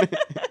again.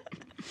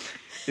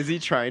 Is he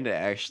trying to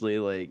actually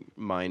like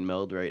mind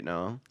meld right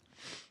now?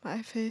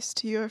 My face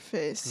to your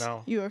face.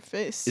 No. Your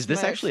face. Is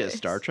this my actually face. a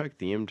Star Trek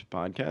themed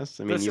podcast?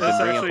 I mean, This you've is been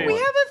bringing actually- up We a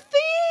have lot. a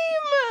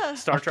theme.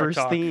 Star Our Trek first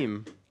talk.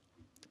 theme.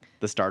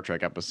 The Star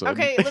Trek episode.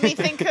 Okay, let me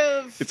think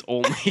of. It's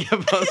only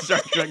about Star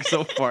Trek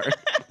so far.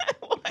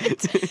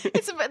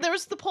 What? There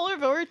was the polar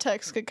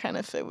vortex could kind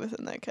of fit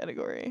within that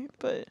category,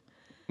 but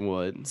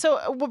What? so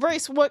well,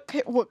 Bryce, what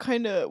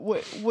kind of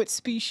what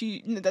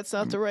species? No, that's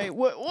not the right.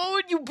 What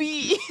would you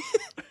be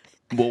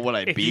What would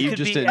I If be you could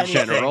just be in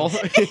anything. general?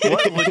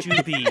 What would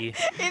you be?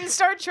 in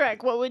Star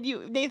Trek? What would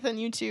you, Nathan?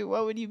 You too.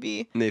 What would you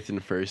be? Nathan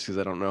first, because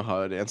I don't know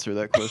how to answer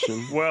that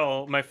question.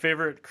 Well, my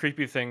favorite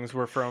creepy things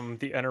were from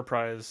the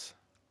Enterprise.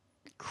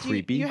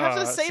 Creepy. You have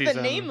to say the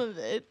season. name of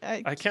it.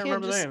 I can't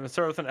remember just, the name. It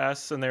started with an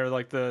S, and they were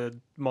like the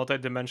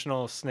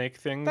multi-dimensional snake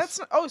things.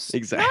 That's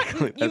Exactly.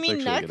 Not, you That's mean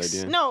actually a good next?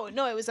 idea.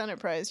 No, it was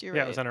Enterprise. You're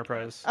yeah, right. it was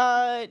Enterprise.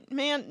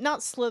 Man,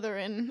 not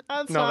Slytherin.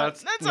 That's No, not,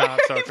 that's that's not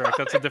Star Harry Trek.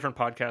 That's a Potter. different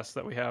podcast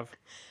that we have.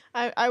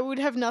 I would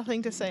have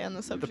nothing to say on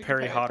the subject.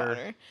 Perry of Harry Hotter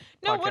Potter.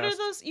 No, what are podcast.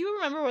 those? You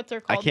remember what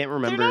they're I called? can't They're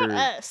remember-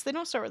 not S. They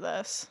don't start with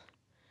S.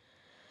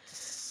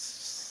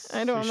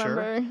 I don't You sure?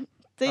 remember.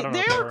 I don't know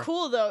if They're they were.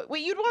 cool though.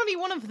 Wait, you'd want to be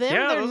one of them?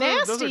 Yeah, They're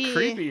those are nasty.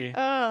 creepy.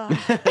 Ugh.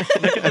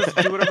 They could just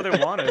do whatever they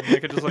wanted. They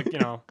could just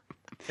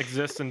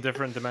exist in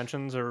different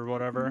dimensions or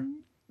whatever.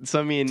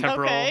 So I mean,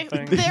 Temporal Okay,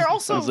 thing. they're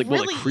also I was like,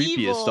 well, the really creepiest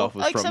evil, stuff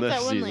was from except this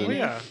that one season. lady.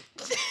 Well,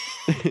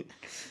 yeah.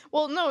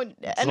 Well, no, this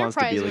wants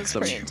to Enterprise be like was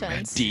some pretty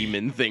intense.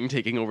 demon thing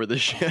taking over the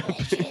ship.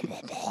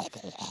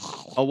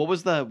 Oh, what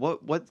was the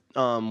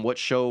what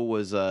show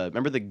was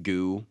remember the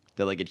goo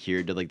that like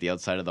adhered to like the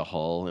outside of the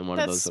hull in one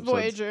of That's those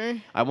episodes?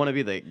 Voyager. I want to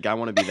be that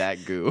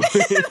goo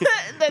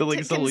that that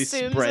like slowly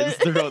consumes spreads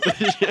it. throughout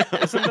the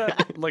ship. Isn't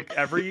that like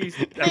every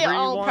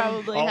all one?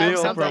 probably All have They of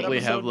all something. that probably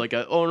have episode? like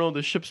oh no,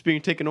 the ship's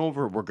being taken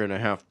over. We're gonna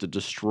have to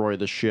destroy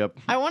the ship.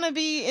 I want to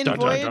be in Dun,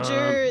 dun, dun.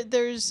 Voyager.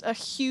 There's a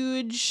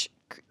huge.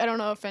 I don't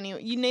know if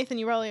Nathan,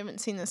 you probably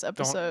haven't seen this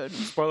episode.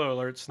 Spoiler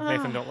alerts.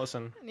 Nathan, don't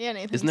listen. Yeah,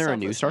 Nathan. Isn't there a stop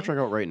new Star listening.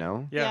 Trek out right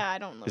now? Yeah, I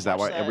don't know. Is that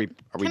why watch are we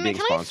being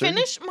can sponsored? I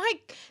finish my?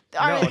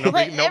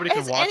 nobody can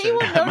has watch it.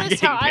 anyone Am I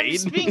noticed how getting I'm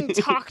just paid? being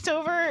talked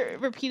over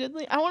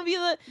repeatedly? I want to be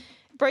the.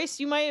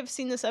 Bryce, you might have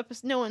seen this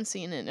episode. No one's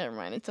seen it. Never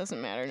mind. It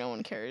doesn't matter. No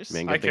one cares.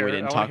 Man, I good thing we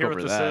care. didn't I wanna talk hear over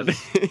what that.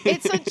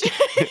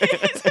 this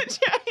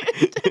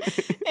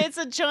It's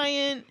a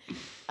giant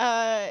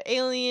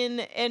alien,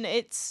 and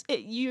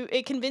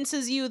it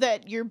convinces you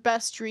that your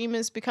best dream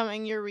is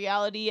becoming your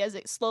reality as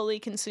it slowly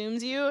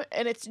consumes you,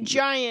 and it's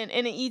giant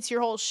and it eats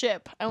your whole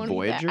ship. I want to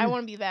be that. Voyager? I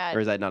want to be that. Or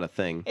is that not a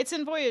thing? It's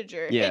in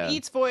Voyager. Yeah. It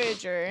eats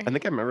Voyager. I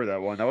think I remember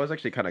that one. That was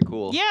actually kind of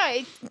cool. Yeah,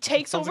 it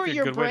takes Sounds over like a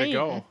your good way to brain.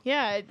 go.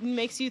 Yeah, it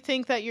makes you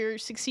think that you're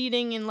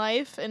succeeding in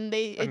life, and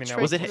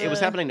Was it? It was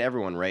happening to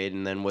everyone, right?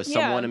 And then was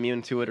Yeah. someone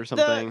immune to it or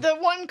something? The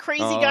one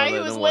crazy Oh, guy the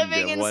who was one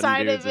living dude- one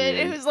inside dude's of it,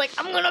 immune. who's like,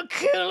 I'm gonna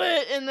kill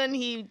it, and then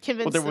he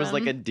convince Well, there was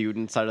like a them. dude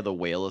inside of the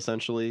whale,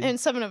 essentially. And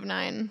 7 of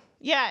 9.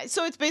 Yeah,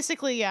 so it's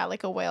basically,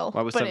 like a whale.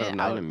 Why was but 7 of it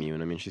 9 out-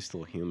 immune? I mean, she's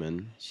still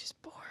human. She's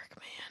Borg,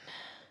 man.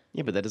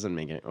 Yeah, but that doesn't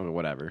make it. Oh,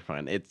 whatever.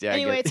 Fine. It's yeah. I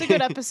Anyway, get- it's a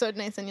good episode,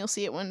 Nathan. You'll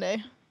see it one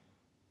day.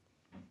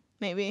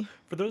 Maybe.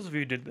 For those of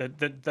you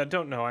that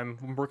don't know,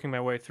 I'm working my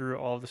way through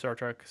all of the Star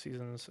Trek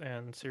seasons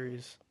and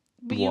series.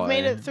 But you've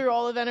made Why? it through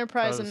all of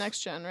Enterprise and Because- Next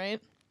Gen, right?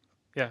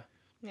 Yeah.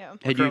 Yeah.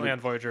 Hey, do you Currently even- on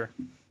Voyager.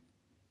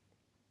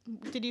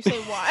 Did you say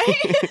why?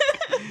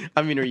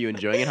 I mean, are you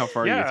enjoying it? How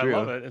far Yeah, are you I through?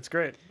 love it. It's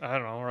great. I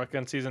don't know. We're like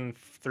on season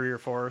 3 or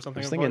 4 or I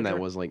something. was of thinking that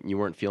Voyager. was like you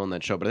weren't feeling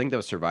that show, but I think that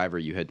was Survivor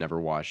you had never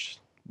watched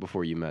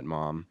before you met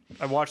Mom.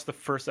 I watched the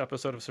first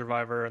episode of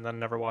Survivor and then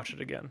never watched it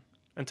again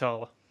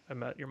until I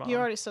met your mom. You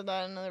already said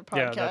that in another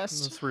Yeah, podcast.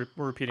 that's we're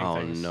repeating Oh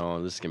things.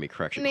 no, this is gonna be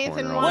correction Nathan,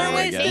 corner all why? over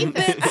We're again.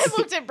 Nathan. I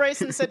looked at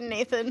Bryce and said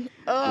Nathan.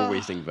 Ugh. We're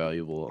wasting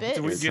valuable. Bit.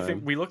 Do, do you time.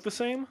 think we look the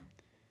same?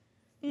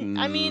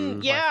 I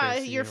mean, Mm. yeah, My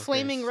face, you're your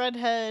flaming face.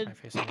 redhead. My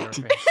face and your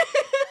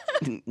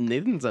face.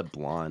 Nathan's a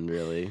blonde,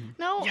 really?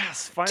 No.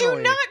 Yes, finally.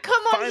 Do not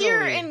come on here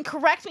Finally. and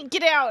correct me.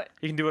 Get out.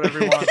 He can do whatever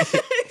he wants.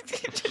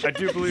 I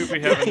do believe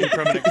we have a new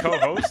permanent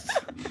co-host.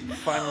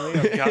 Finally,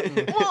 I've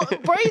gotten. Well,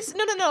 Bryce,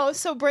 no.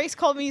 So Bryce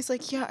called me. He's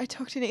like, "Yeah, I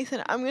talked to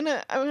Nathan. I'm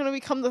gonna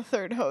become the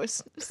third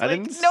host." It's I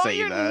like, didn't no, say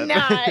you're that.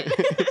 not.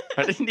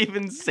 I didn't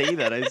even say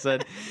that. I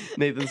said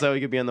Nathan said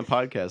we could be on the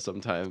podcast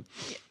sometime.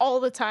 All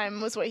the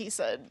time was what he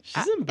said. She's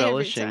Every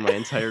embellishing time. my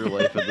entire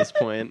life at this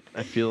point.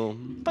 I feel.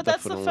 But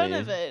that's the fun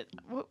of it.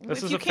 This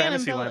If is you a can't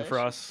fantasy land for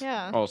embellish. us.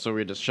 Yeah. Oh, so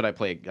we just should I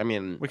play? I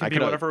mean, We I can be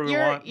could whatever we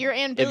You're want.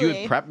 Aunt If you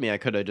Billy. had prepped me, I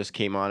could have just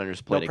came on and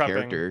just No played a prepping.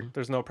 character.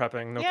 There's no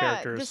prepping. No yeah,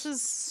 characters. this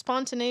is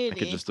spontaneity. I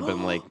could just have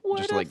been like Word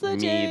just of like the me,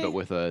 day. but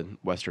with a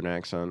Western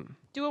accent.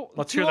 Do a,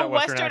 Let's do hear a that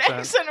Western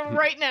accent.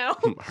 right now.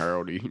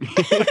 Howdy.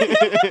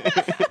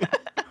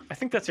 I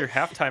think that's your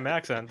halftime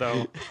accent,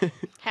 though.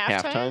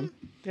 Halftime?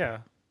 Yeah.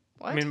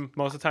 What? I mean,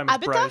 most of the time it's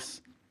Abita?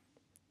 Bryce.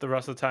 The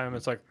rest of the time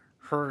it's like.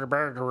 That's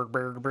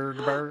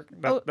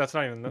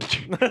not even.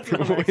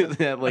 Is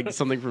that like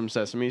something from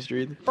Sesame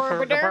Street?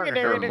 I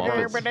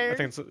Muppets.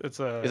 think it's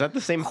a. Is that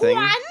the same thing?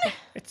 Juan?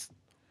 It's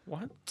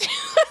what?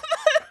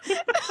 The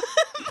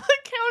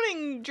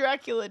counting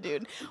Dracula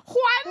dude.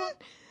 Juan?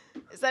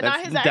 Is that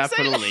not That's his accent?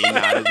 definitely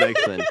not his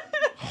accent.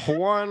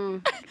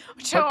 One,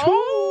 Two,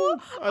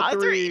 a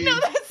three. No,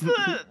 that's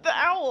the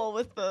owl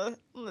with the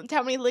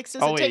how many licks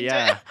does Oh it take wait,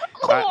 yeah.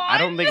 to I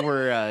don't think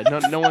we're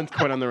no one's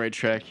quite on the right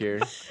track here.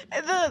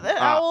 the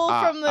owl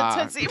from the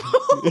Tootsie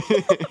Pole.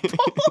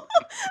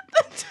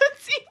 The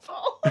Tootsie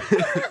Pole.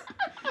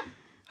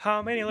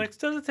 How many licks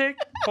does it take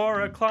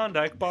for a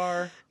Klondike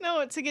bar?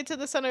 No, to get to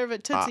the center of a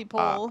Tootsie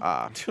Pole.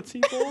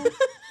 Tootsie Bowl?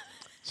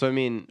 So I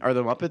mean, are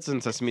the Muppets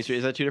and Sesame Street?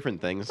 Is that two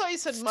different things? I thought you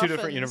said It's muffins. two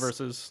different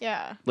universes.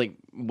 Yeah. Like,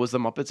 was the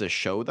Muppets a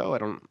show though? I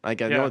know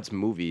Yeah. it's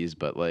movies,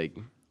 but like,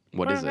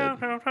 what is it? That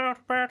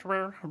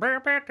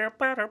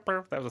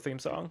was a theme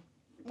song.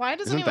 Why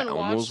doesn't Isn't the anyone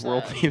Elmo's watch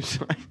World that? theme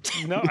song?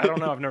 No, I don't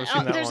know. I've never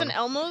seen that There's one. an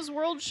Elmo's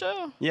World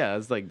show. Yeah,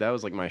 it's like that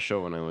was like my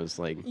show when I was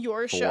like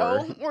Your 4.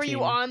 show? Were you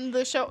Teen. on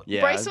the show?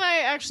 Yeah. Bryce and I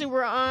actually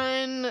were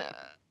on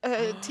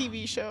a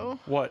TV show.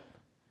 What?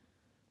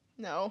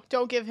 No,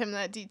 don't give him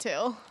that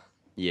detail.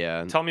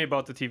 Yeah. Tell me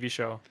about the TV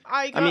show.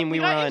 I mean, we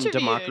were got on interviewed.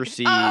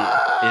 Democracy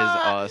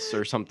Ah! Is Us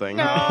or something.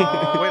 No.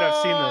 Wait,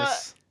 I've seen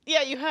this.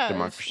 Yeah, you have.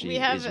 Democracy we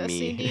have is a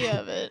me. CD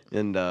of it.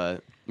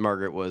 And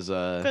Margaret was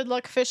Good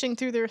luck fishing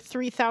through their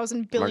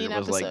 3,000 billion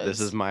Margaret was episodes. like, "This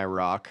is my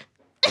rock.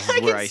 This I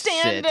is where can I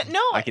stand sit. it.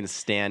 No. I can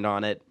stand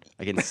on it.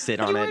 I can sit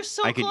on You it. were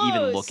so I could close.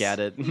 even look at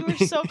it." You were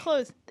so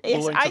close. We'll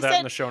Yes, link to I that said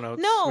in the show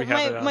notes. no. We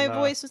have it My on,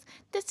 voice was.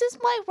 This is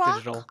my rock.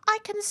 digital. I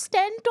can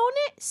stand on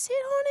it, sit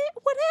on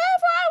it,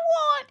 whatever I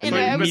want. And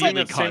And then I was like,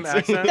 immediately that same cuts.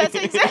 accent. that's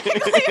exactly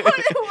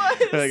what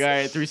it was. Like, all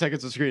right, 3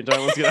 seconds of screen time.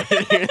 Let's get out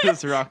of here.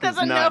 This rock That's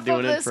is enough not doing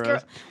of it this for girl.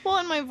 us. Well,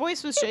 and my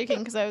voice was shaking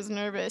because I was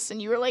nervous,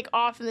 and you were like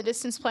off in the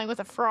distance playing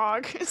with a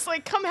frog. It's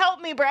like, come help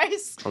me,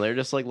 Bryce. Well, they're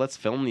just like, let's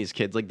film these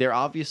kids. Like, they're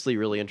obviously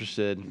really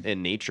interested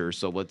in nature,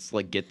 so let's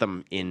like get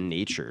them in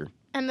nature.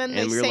 And then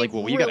they And we were say like,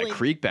 well, you really got a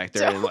creek back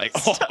there, and dope like,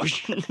 stuff.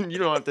 oh, you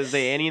don't have to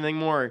say anything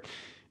more. And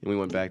we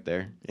went back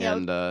there, Yep.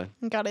 and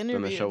got then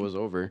interviewed. the show was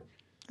over.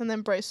 And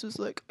then Bryce was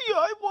like, yeah,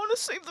 I want to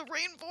save the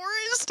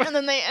rainforest. And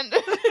then they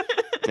ended.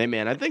 Hey,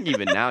 man, I think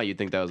even now you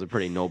think that was a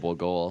pretty noble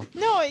goal.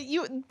 No,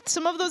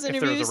 some of those If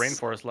interviews. there was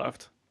a rainforest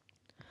left.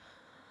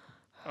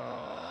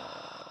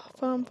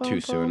 Too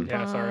soon.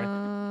 Yeah, sorry.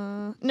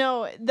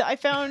 No, I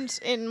found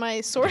in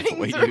my sorting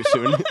Way through,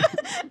 too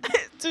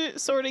soon.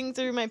 sorting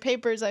through my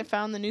papers, I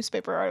found the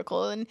newspaper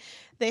article, and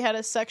they had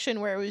a section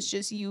where it was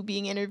just you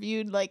being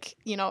interviewed, like,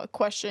 you know, a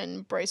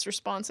question, Bryce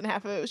response, and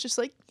half of it was just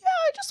like, yeah,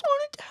 I just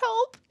wanted to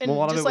help. And Well, a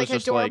lot of just it was like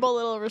just, adorable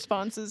little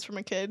responses from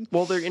a kid.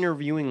 Well, they're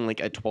interviewing like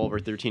a 12 or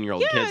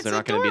 13-year-old Yeah, kids. it's They're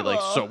not going to be like,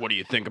 adorable. so what do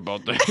you think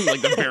about the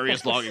like the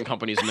various logging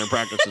companies and their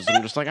practices? And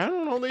I'm just like, I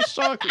don't know, they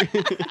suck.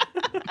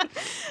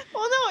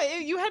 Well, no,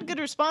 you had good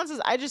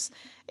responses.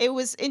 It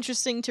was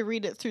interesting to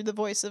read it through the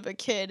voice of a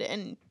kid,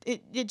 and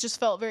it just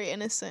felt very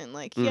innocent.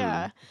 Like,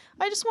 yeah,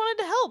 I just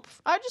wanted to help.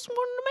 I just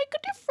wanted to make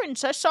a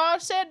difference. I saw a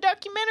sad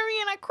documentary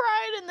and I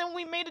cried, and then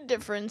we made a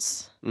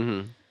difference.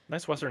 Mm-hmm.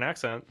 Nice Western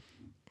accent.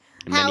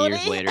 And many years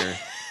Howdy. later,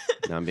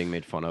 now I'm being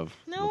made fun of.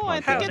 on No, the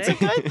I think podcast. it's a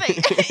good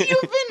thing.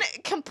 You've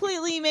been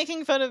completely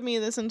making fun of me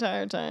this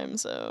entire time,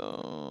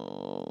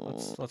 so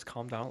Let's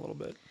calm down a little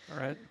bit. All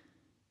right.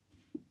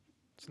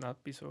 Let's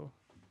not be so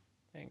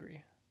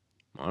angry.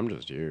 I'm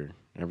just here.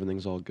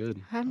 Everything's all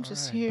good. I'm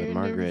just Alright. here But and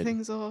Margaret-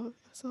 everything's all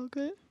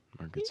good.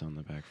 Margaret's on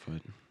the back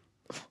foot.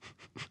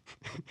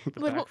 The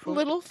back foot?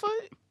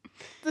 Littlefoot,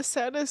 the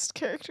saddest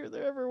character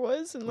there ever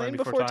was in Land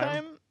Before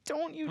Time.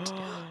 Don't you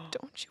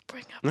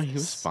bring up No, this. he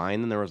was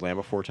fine. Then there was Land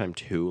Before Time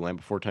 2, Land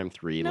Before Time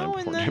 3, No, Land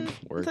and Before Time then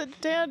 4. the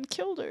dad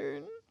killed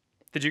her.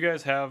 Did you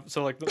guys have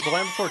the Land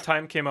Before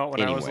Time came out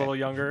when I was a Anyway. little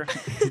younger,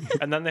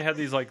 and then they had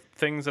these like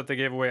things that they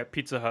gave away at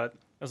Pizza Hut.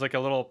 It was like a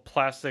little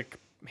plastic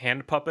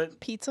hand puppet.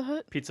 Pizza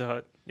Hut. Pizza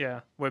Hut,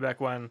 yeah, way back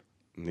when.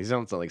 These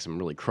sound like some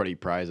really cruddy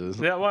prizes.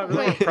 Yeah, well, there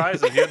were Wait.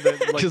 prizes. You had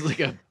to like Just like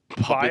a buy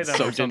puppet them or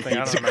soaked in something.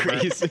 I pizza don't remember.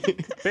 grease.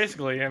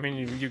 Basically, I mean,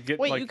 you get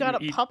Wait, like you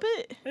got a eat-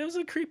 puppet? It was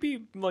a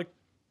creepy like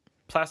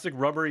plastic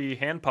rubbery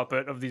hand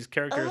puppet of these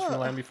characters from Ugh.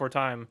 Land Before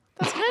Time.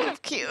 That's kind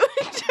of cute.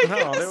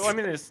 No, I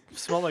mean they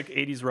smell like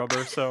 80s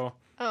rubber, so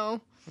Oh,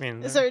 I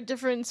mean is there a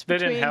difference they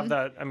between? didn't have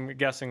that. I'm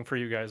guessing for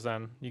you guys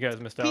then. You guys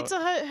missed out. Pizza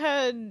Hut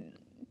had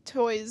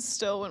toys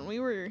still when we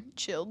were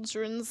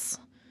children's.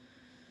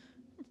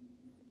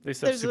 They used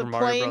to have There's Super a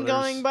Mario plane Brothers.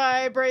 going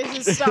by.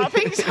 Bryce is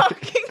stopping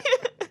talking.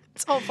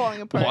 It's all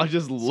falling apart. Well, I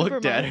just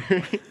looked at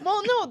her.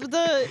 Well, no,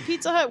 the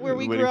Pizza Hut where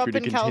we Waiting grew for up you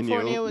in to continue.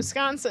 California,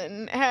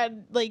 Wisconsin,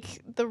 had like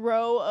the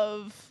row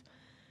of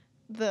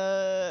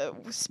the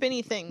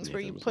spinny things where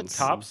you Nathan was put in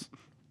Tops?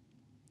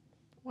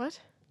 What?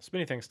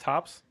 Spinny things.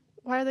 Tops?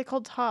 Why are they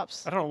called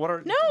tops? I don't know. What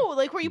are. No,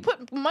 like where you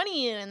put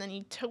money in and then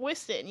you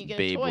twist it and you get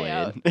a toy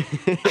out.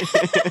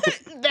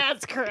 Beyblade.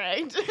 That's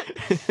correct.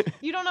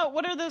 You don't know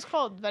what are those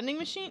called? Vending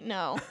machine?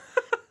 No.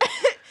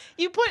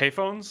 You put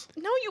Payphones?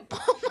 no. You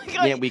oh my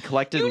god. Yeah, we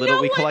collected You little.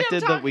 know We what I'm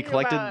collected we talking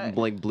collected about.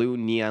 like blue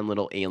neon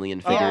little alien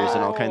figures and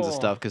all kinds of Oh.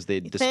 stuff because they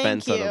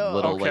dispense out you. of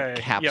little like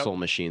Okay, capsule yep.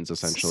 machines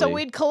essentially. So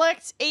we'd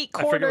collect 8 I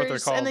forget what they're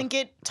quarters called. and then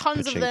get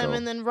tons of them Pachinko.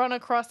 and then run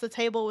across the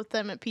table with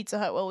them at Pizza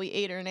Hut while we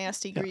ate our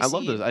nasty greasy. I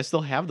love those. I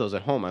still have those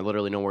at home. I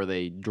literally know where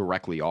they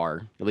directly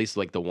are. At least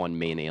like the one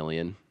main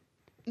alien.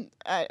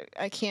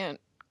 I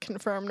can't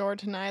confirm nor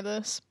deny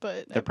this,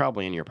 but They're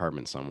probably in your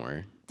apartment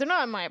somewhere. they're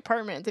not in my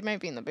apartment. They might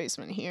be in the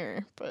basement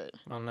here, but.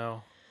 Oh,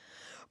 no.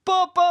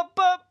 Ba, ba,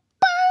 ba,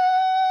 ba,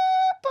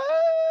 ba,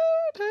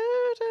 da,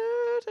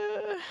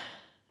 da,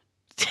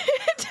 da.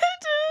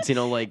 So, you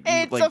know, like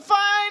It's like a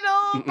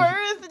final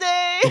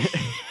birthday.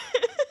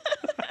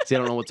 see, I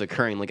don't know what's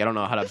occurring. Like I don't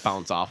know how to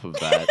bounce off of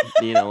that.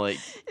 You know, like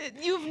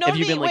You've known if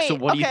you've me. been like, so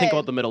wait, what do you think okay.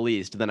 about the Middle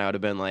East? Then I would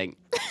have been like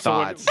So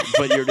what- thoughts.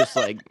 But you're just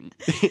like,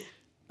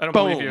 I don't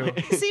boom. believe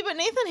you. See, but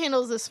Nathan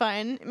handles this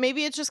fine.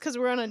 Maybe it's just because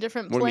we're on a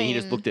different What do plane. you mean? He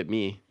just looked at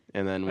me,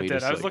 and then I we did.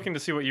 just. I was like- looking to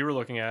see what you were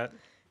looking at.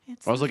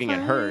 It's I was the looking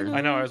at her. final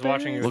I know. I was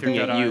watching you Looking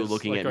through at dead you, eyes,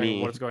 looking like at going,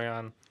 me. What's going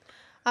on?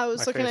 I was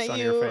My looking face at on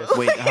you. your face.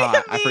 Wait, Look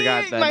at I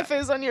forgot me. that- My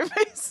face on your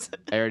face.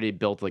 I already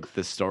built like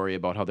this story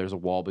about how there's a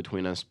wall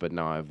between us, but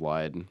now I've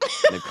lied.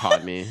 They've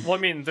caught me. Well, I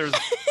mean, there's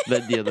The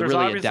there's really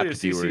obviously adept a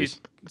viewers.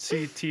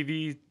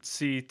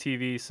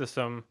 CCTV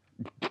system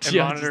and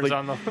Yeah, monitors just, like,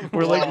 on the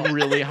We're wall. like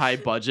really high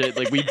budget.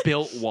 Like we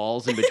built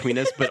walls in between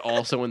us, but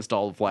also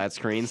installed flat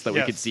screens so that we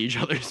could Yes. see each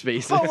other's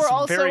faces. But we're It's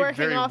also very, working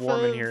very off warm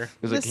of in here.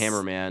 There's a this-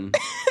 cameraman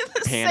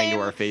the panning same-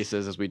 to our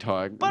faces as we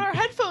talk. But our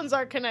headphones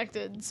are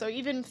connected, so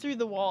even through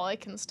the wall, I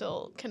can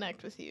still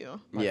connect with you.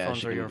 My yeah, phones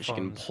she are your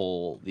can phones.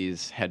 pull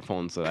these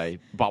headphones that I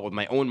bought with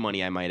my own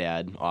money, I might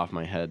add, off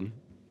my head.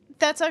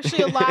 That's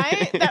actually a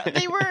lie.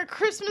 They were a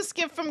Christmas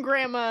gift from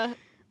Grandma.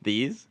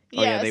 These?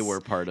 Oh yeah, they Yes.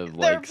 were part of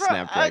They're like pro-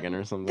 Snapdragon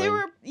or something. They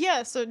were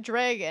so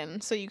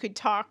Dragon, so you could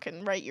talk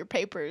and write your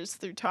papers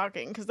through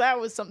talking, because that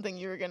was something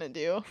you were gonna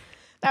do.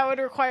 That would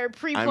require I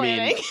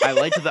pre-planning. mean, I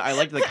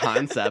liked the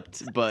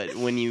concept, but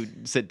when you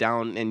sit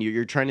down and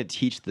you're trying to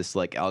teach this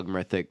like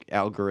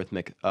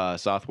algorithmic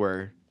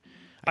software,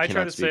 I try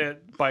cannot to speak. say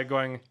it by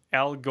going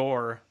Al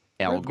Gore.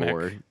 Al Rhythmic.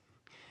 Gore.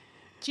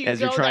 Do you as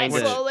you're go trying that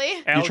to- slowly?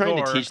 Al You're trying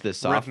Gore, to teach this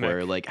software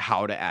rhythmic. like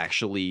how to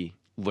actually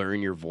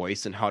learn your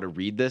voice and how to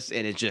read this,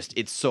 and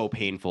it's so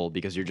painful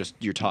because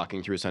you're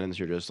talking through a sentence.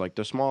 You're just like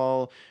the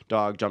small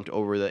dog jumped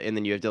over the, and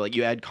then you have to like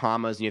you add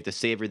commas and you have to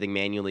save everything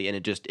manually, and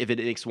if it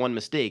makes one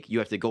mistake, you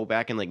have to go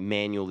back and like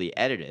manually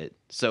edit it.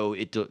 So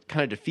it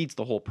kind of defeats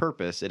the whole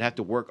purpose. It'd have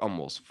to work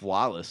almost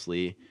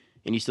flawlessly,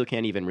 and you still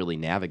can't even really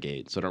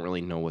navigate. So I don't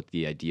really know what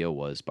the idea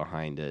was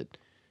behind it.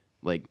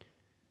 Like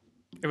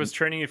It was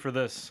training you for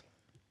this.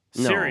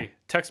 No. Siri,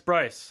 text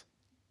Bryce.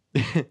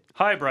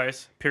 Hi,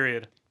 Bryce.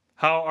 Period.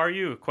 How are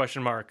you?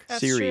 Question mark.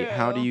 That's Siri, true.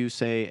 how do you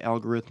say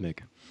algorithmic?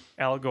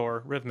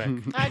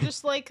 Algorithmic. I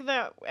just like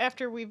that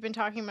after we've been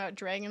talking about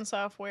dragon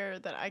software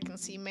that I can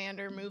see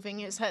Mander moving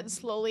his head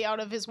slowly out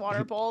of his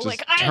water bowl. Just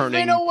Like, I've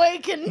been turning-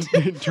 awakened.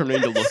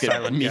 Turning to look at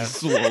Silent me yes.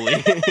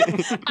 slowly.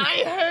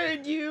 I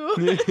heard you.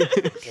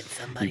 Can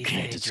somebody You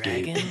can't say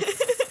escape. dragon?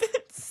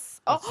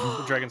 What's the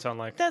Oh, dragon sound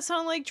like? that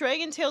sound like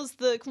Dragon Tales,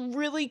 the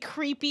really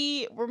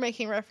creepy. We're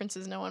making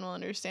references no one will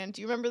understand.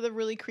 Do you remember the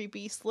really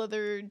creepy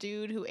Slither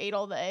dude who ate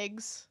all the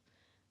eggs?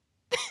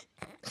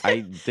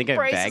 I think I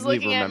Bryce is vaguely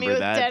looking at me remember with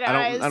that. dead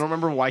eyes. I don't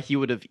remember why he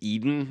would have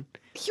eaten.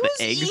 He The was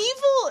eggs?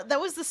 evil. That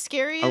was the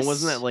scariest. Or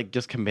wasn't that like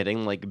just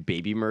committing like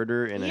baby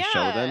murder in a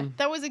show then?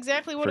 That was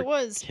exactly what For it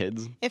was.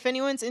 Kids? If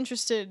anyone's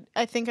interested,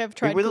 I think I've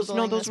tried. Were those, no,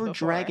 Googling those this were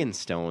before. dragon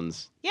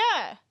stones.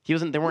 Yeah. He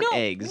wasn't. They weren't no,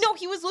 eggs. No,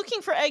 he was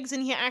looking for eggs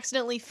and he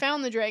accidentally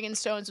found the dragon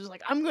stones. He was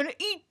like, I'm gonna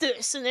eat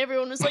this, and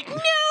everyone was like, No,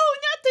 not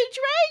the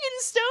dragon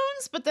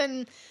stones. But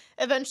then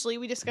eventually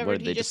we discovered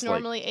did he they just just,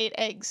 like- normally ate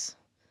eggs.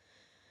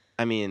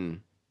 I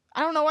mean,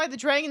 I don't know why the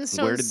dragon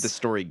stones. where did the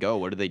story go?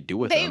 What did they do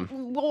with They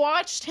them?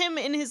 watched him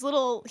in his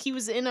little. He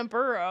was in a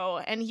burrow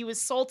and he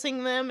was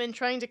salting them and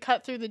trying to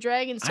cut through the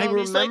dragon stone.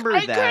 He's like, remember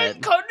I that.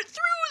 can't cut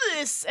through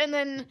this. And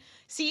then,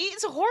 see,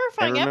 it's a I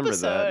horrifying remember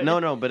episode. that.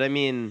 No, but I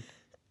mean,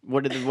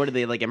 what did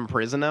they like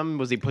imprison him?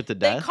 Was he put to They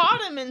death?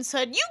 caught him and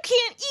said, "You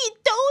can't eat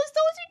those.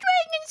 Those are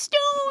dragon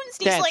stones."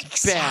 And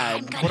he's That's like, bad.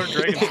 "I'm gonna What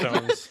are eat dragon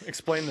them." stones?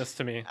 Explain this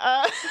to me.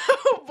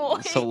 Oh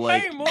boy. So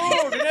like, I'm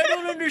old and I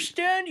don't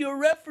understand your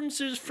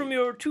references from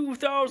your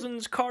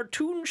 2000s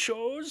cartoon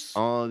shows.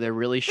 oh, they're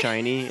really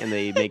shiny, and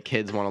they make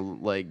kids want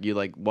to like you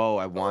like. Whoa,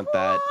 I want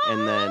that,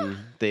 and then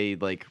they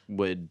like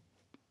would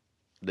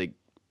like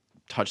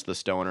touch the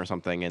stone or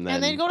something, and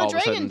then then go to all of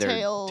a Dragon sudden they're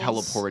Tales.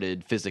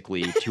 teleported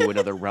physically to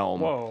another realm.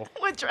 Whoa.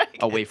 With dragons.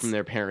 Away from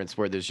their parents,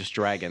 where there's just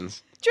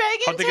dragons. Dragon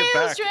How'd they get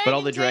Tales, back? Dragon But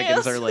all the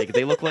dragons Tales. are like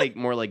they look like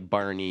more like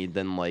Barney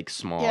than like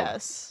Smog.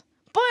 Yes.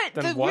 But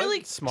Then the what?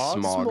 really Smog?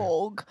 Smog.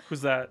 Smog.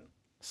 Who's that?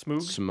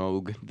 Smoog?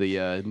 Smog, the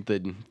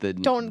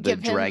Don't the give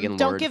him. dragon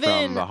Don't lord give from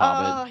in. The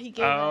Hobbit. He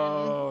gave in.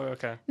 Oh,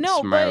 okay.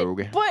 No,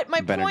 Smaug. but my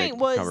Benedict point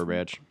was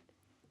Cumberbatch.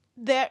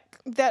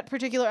 that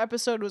particular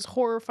episode was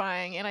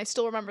horrifying, and I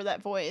still remember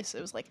that voice.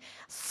 It was like,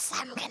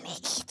 "I'm gonna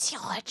eat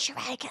your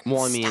dragon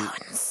Well, I mean,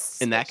 stones."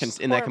 In that It's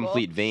in that horrible.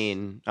 complete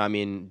vein, I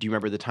mean, do you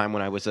remember the time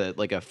when I was a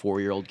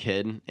 4-year-old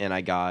kid and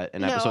I got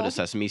an episode No. of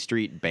Sesame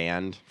Street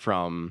banned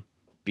from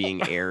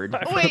being aired?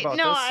 I've heard Wait, about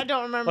no, this. I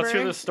don't remember. Let's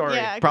hear this story.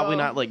 Yeah, Probably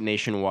go. not like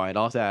nationwide.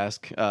 I'll have to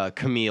ask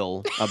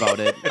Camille about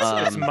it.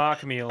 It's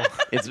mock meal.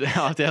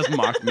 I'll have to ask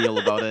Mock Meal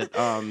about it.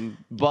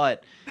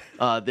 But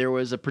there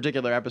was a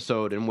particular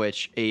episode in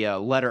which a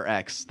letter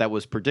X that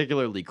was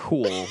particularly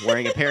cool,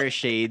 wearing a pair of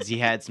shades, he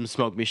had some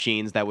smoke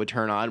machines that would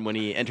turn on when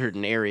he entered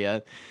an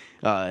area.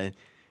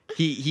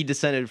 He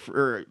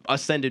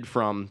ascended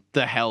from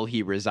the hell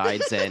he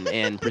resides in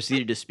and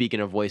proceeded to speak in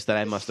a voice that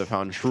I must have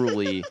found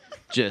truly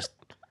just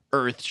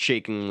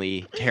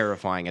earth-shakingly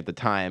terrifying at the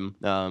time.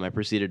 I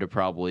proceeded to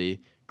probably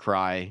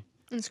cry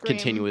And scream.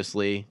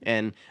 continuously,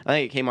 and I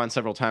think it came on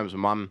several times when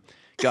Mom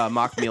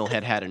Mock Meal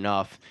had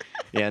enough,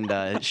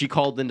 and she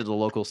called into the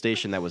local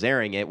station that was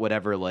airing it,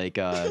 whatever, like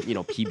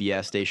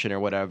PBS station or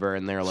whatever,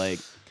 and they're like,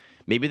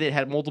 maybe they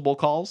had multiple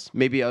calls.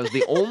 Maybe I was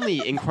the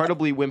only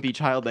incredibly wimpy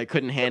child that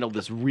couldn't handle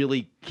this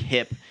really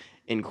hip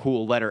and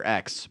cool letter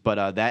X,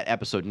 but that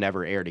episode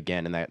never aired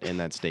again in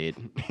that state.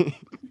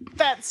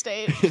 That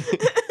state.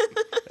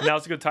 And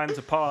now's a good time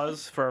to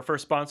pause for our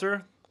first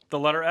sponsor, the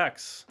letter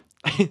X.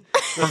 From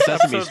This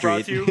Sesame episode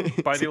brought to Street.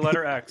 you by the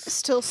letter X.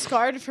 Still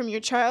scarred from your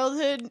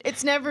childhood?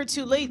 It's never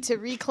too late to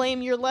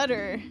reclaim your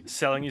letter.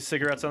 Selling you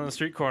cigarettes on the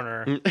street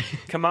corner.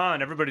 Come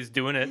on, everybody's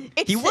doing it.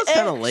 It's He the was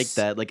kind of X. like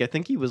that. Like I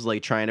think he was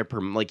like trying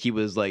to he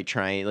was like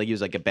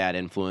a bad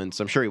influence.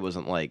 I'm sure he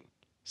wasn't like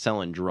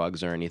selling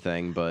drugs or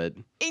anything, but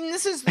And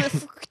this is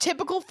the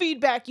typical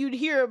feedback you'd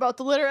hear about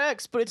the letter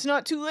X, but it's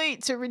not too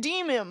late to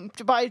redeem him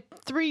to buy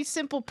 3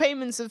 simple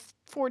payments of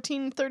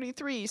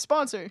 $14.33.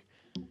 Sponsor.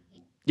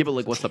 yeah, but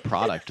like what's the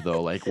product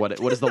though? Like what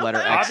is the letter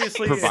X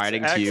Obviously,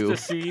 providing it's to you?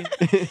 ecstasy.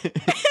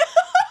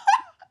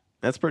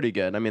 That's pretty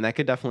good. I mean, that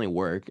could definitely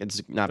work.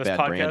 It's not This bad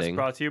podcast branding.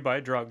 brought to you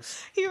by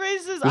drugs. He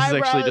raised his This is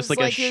eyebrows actually just like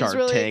a he was Shark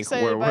really Tank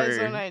excited where by his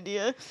we're- own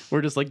idea.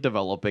 We're just like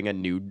developing a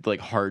new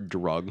like hard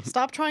drug.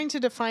 Stop trying to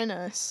define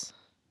us.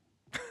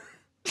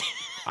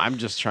 I'm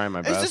just trying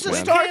my best, this a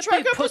man. Star Can't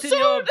Trek be put in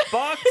your episode?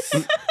 box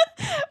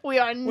We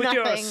are with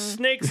your nothing.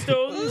 snake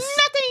stones.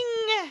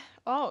 Nothing.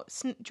 Oh,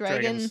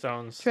 Dragon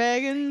stones.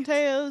 Dragon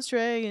Tales,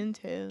 Dragon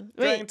Tales.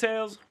 Dragon Wait,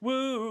 Tales.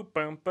 Woo.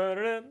 Bum,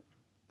 ba-da-da.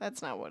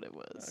 that's not what it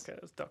was. Okay,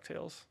 it's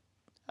DuckTales.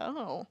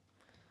 Oh.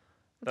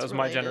 That was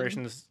my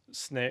generation's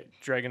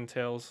Dragon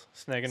Tales.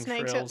 Snag and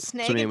Trails. So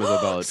the name was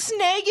about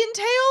Snag and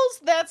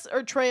Tails? That's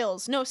or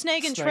Trails. No,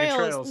 Snag and Snag and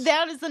Trails. Trails.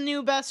 That is the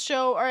new best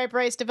show. All right,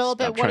 Bryce, develop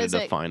Stop it. What trying is to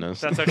it? define us.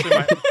 That's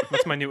actually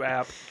my new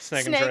app.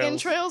 Snag and Trails. And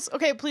Trails.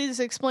 Okay, please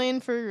explain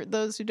for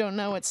those who don't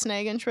know what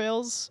Snag and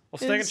Trails Well,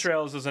 Snag and is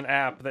Trails is an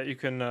app that you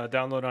can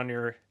download on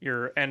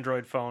your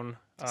Android phone.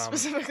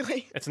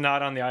 specifically. It's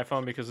not on the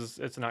iPhone because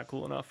it's not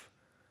cool enough.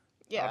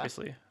 Yeah.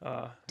 obviously.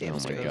 Damn Oh my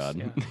straight. god.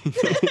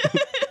 Yeah.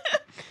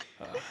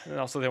 And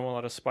also, they won't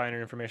let us spy on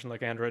your information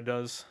like Android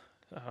does.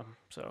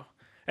 So,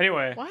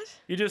 anyway, What?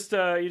 you just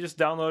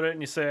download it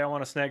and you say, "I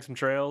want to snag some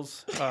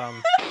trails,"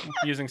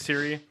 using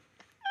Siri,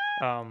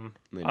 on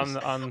They the, just-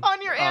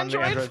 on your the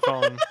Android Android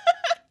phone,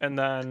 and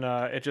then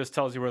it just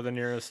tells you where the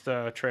nearest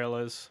trail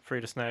is for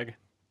you to snag.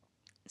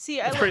 See,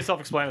 It's pretty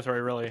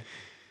self-explanatory, really.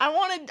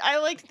 I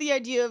liked the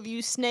idea of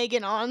you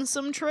snagging on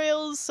some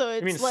trails, so it's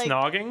You mean like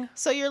snogging?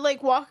 so you're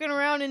like walking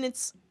around and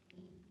it's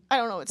I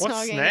don't know what What's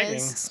snogging snagging?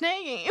 is.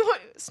 Snagging.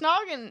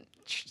 Snagging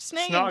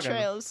Snogging.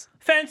 trails.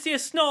 Fancy a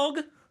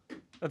snog?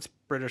 That's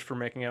British for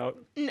making out.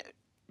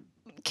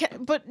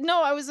 But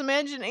no, I was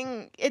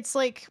imagining it's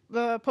like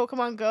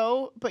Pokemon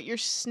Go, but you're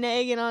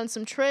snagging on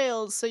some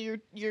trails, so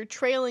you're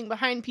trailing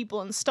behind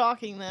people and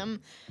stalking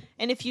them,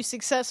 and if you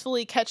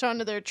successfully catch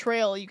onto their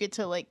trail, you get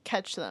to like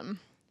catch them.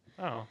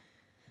 Oh,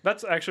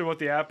 that's actually what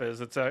the app is.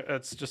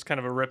 It's just kind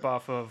of a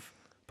rip-off of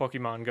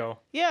Pokemon Go.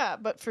 Yeah,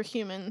 but for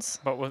humans.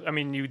 But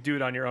you do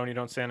it on your own. You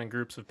don't stand in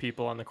groups of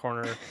people on the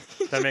corner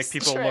that make Just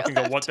people trail look and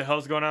go, after- "What the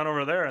hell's going on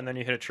over there?" And then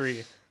you hit a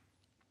tree.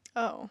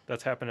 Oh,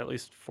 That's happened at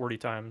least 40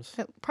 times.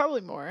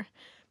 probably more.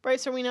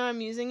 Bryce, are we not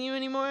amusing you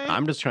anymore?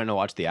 I'm just trying to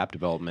watch the app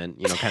development,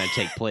 kind of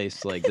take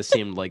place. Like this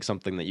seemed like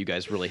something that you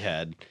guys really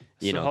had,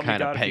 So help me kind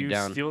God, of if pegged you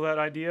down. steal that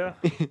idea.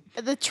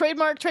 The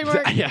trademark.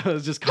 Yeah, I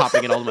was just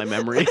copying it all to my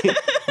memory.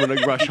 I'm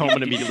gonna rush home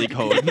and immediately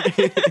code.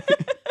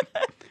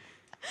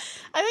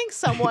 I think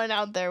someone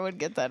out there would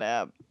get that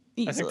app.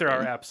 Easily. I think there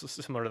are apps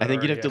similar to that. I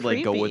think you'd have to already,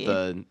 like go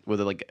Creepy.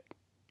 with a like,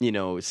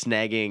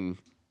 snagging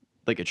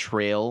like a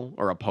trail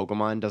or a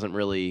Pokemon doesn't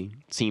really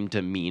seem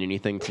to mean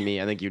anything to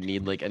me. I think you'd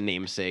need like a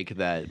namesake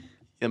that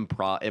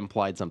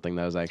implied something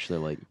that was actually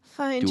like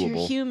Find your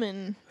doable.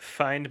 human.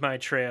 Find my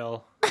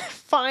trail.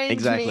 Find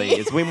exactly. me.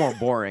 It's way more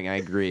boring. I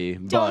agree.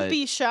 Don't but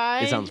be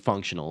shy. it sounds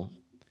functional.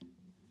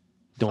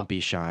 Don't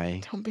be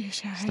shy. Don't be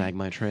shy. Snag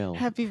my trail.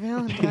 Happy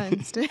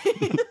Valentine's Day.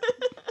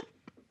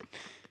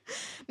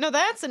 No,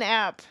 that's an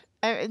app.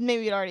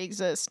 Maybe it already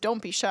exists.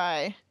 Don't be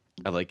shy.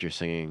 I like your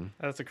singing.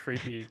 That's a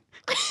creepy.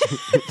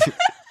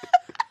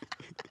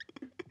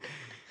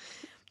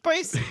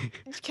 Bryce,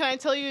 can I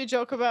tell you a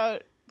joke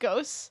about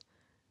ghosts?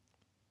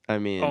 I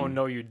mean, Oh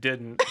no, you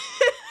didn't.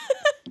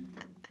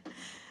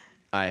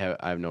 I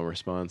have no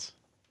response.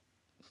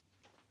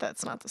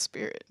 That's not the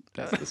spirit.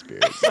 That's the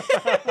spirit.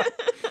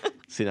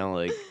 See now,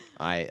 like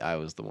I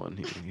was the one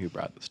who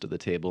brought this to the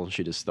table, and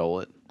she just stole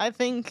it. I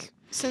think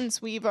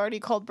since we've already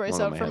called Bryce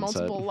One on out my for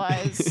headset. multiple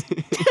lies.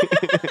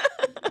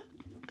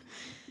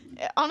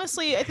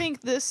 Honestly, I think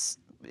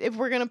if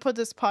we're gonna put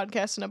this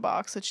podcast in a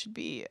box, it should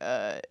be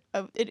a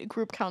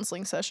group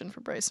counseling session for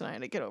Bryce and I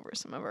to get over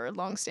some of our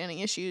long-standing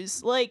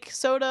issues, like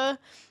soda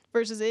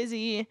versus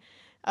Izzy,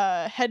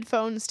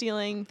 headphone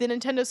stealing, the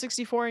Nintendo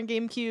 64 and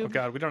GameCube. Oh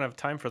god, we don't have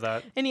time for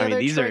that. Any I mean,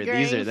 other these are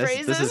triggering this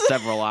phrases? is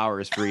several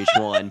hours for each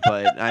one.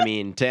 But I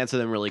mean, to answer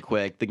them really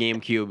quick, the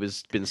GameCube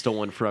has been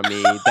stolen from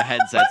me. The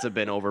headsets have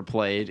been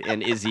overplayed,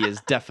 and Izzy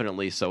is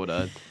definitely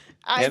soda.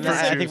 I And I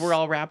disagree. think we're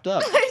all wrapped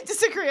up. I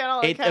disagree on all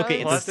accounts.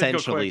 Okay, Well, it's that did go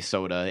essentially quick.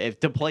 soda. If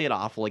to play it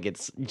off like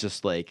it's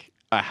just like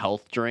a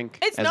health drink.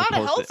 It's as not a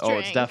opposed health to, Oh,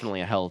 it's drink.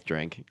 definitely a health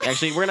drink.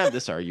 Actually, we're gonna have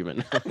this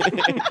argument.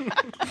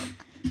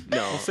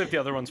 No. We'll save the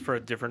other ones for a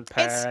different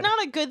pad. It's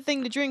not a good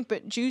thing to drink,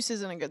 but juice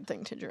isn't a good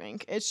thing to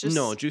drink. It's just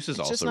No, juice is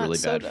it's just also not really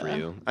bad for soda,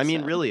 you. I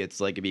mean, so, really, it's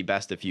like it'd be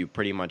best if you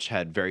pretty much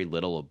had very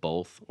little of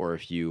both, or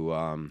if you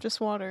just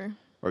water.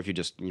 or if you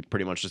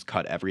pretty much just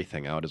cut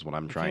everything out. Is what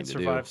I'm You trying can't to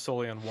survive do.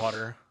 solely on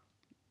water.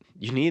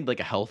 You need like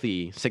a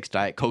healthy 6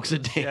 Diet Cokes a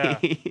day.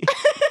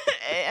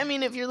 Yeah. I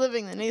mean, if you're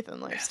living the Nathan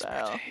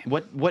lifestyle,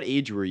 What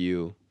age were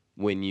you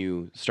when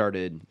you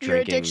started Your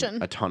drinking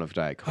addiction. a ton of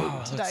Diet Coke?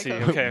 Let's Diet see.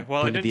 Coke. Okay,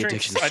 well, I When did didn't the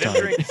drink. addiction I didn't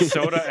start? drink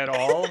soda at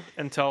all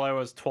until I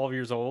was 12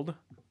 years old.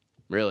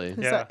 Really?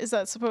 Yeah. is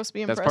that supposed to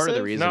be That's impressive? part of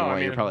the reason No, I why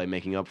you're mean, probably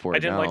making up for it I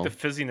didn't now. like the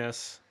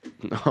fizziness.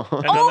 And Oh,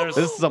 then there's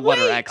this is a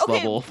letter wait, X okay,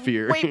 level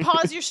fear. Wait,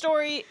 pause your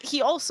story.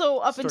 He also,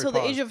 up Story until the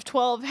pause. age of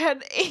 12,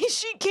 had a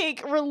sheet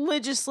cake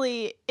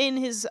religiously in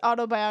his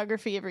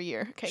autobiography every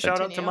year. Okay, shout out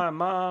to continue. my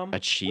mom. A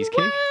cheesecake?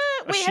 What?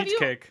 A Wait, have you?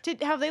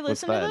 cheesecake. Have they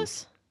listened that? to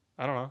this?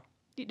 I don't know.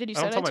 Did you I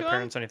say don't tell that my to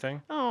parents him?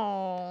 anything.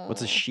 Oh.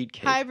 What's a sheet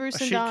cake? Hi, Bruce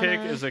A and sheet Donna.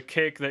 cake is a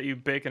cake that you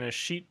bake in a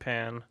sheet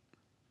pan.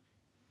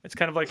 It's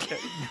kind of like.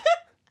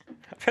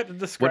 I've had to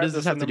describe What does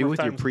this have a to do number with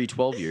of your times.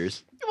 pre-12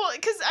 years? Well,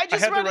 because I I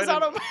just had to read his write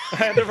an- autobiography. I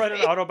had to write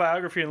an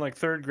autobiography in like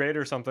 3rd grade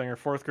or something, or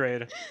 4th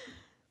grade,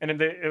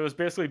 and it was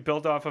basically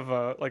built off of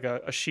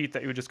a sheet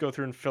that you would just go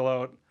through and fill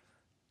out.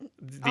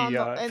 On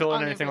the- and Fill in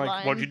on anything every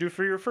like what'd you line. do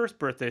for your 1st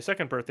birthday,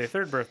 2nd birthday,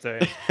 3rd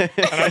birthday, and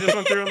I just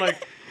went through and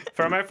like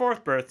for my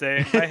 4th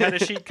birthday I had a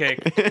sheet cake.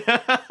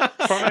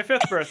 For my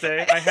 5th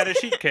birthday I had a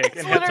sheet cake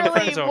and had some Literally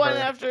friends over. one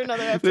after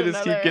another after They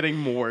just another. keep getting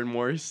more and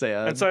more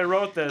sad. And so I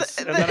wrote this,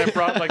 and then I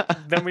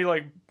brought then we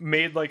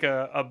made like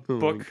a Oh my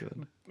book,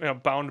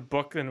 God. bound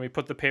book, and we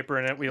put the paper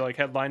in it. We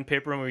had lined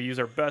paper, and we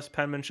used our best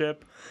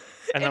penmanship.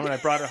 And then when I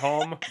brought it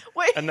home,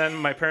 Wait. and then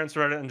my parents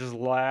read it and just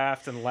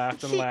laughed and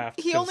laughed and laughed.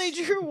 He 'cause- only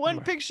drew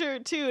one picture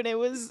too, and it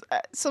was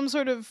some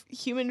sort of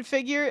human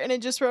figure, and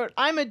it just wrote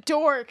 "I'm a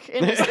dork"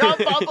 in his thought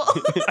bubble.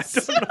 I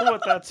don't know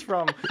what that's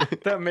from.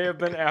 That may have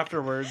been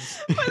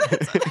afterwards.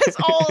 That's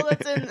all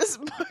that's in this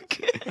book.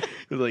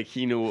 Like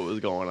he knew what was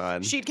going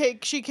on. Sheet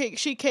cake, sheet cake,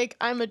 sheet cake.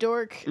 I'm a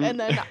dork, and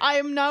then I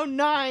am now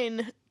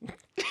 9.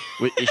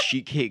 Wait, is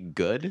sheet cake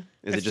good?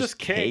 Is It's it just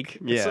cake.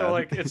 Yeah. So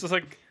like it's just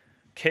like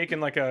cake in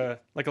like a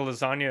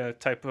lasagna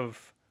type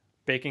of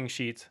baking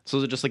sheet. So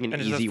is it just like an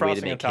And it's just easy way to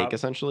frosting on make cake, top.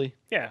 essentially?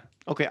 Yeah.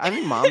 Okay, I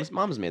think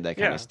mom's made that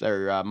kind Yeah. of stuff,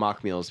 or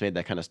Mock Meal's made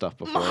that kind of stuff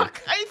before.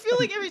 Mock. I feel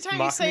like every time you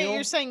Mock say it, meal?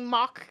 you're saying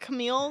mock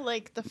Camille,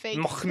 like the fake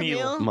Mock Camille.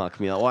 meal. Mock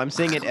Meal. Well, I'm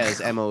saying it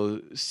as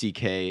Mockmeal.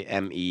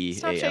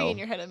 Stop shaking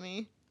your head at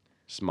me.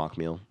 Smock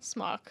Meal.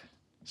 Smock.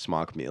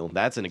 Smock Meal.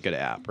 That's a good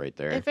app right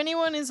there. If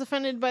anyone is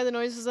offended by the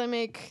noises I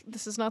make,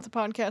 this is not the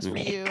podcast for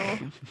you.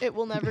 It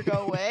will never go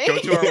away. Go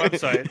to our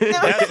website.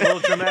 That's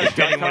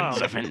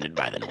littledramatic.com. offended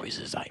by the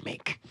noises I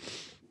make,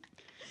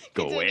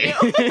 go away.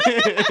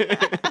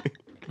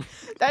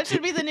 That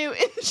should be the new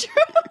intro.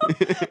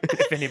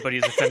 If anybody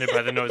is offended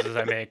by the noises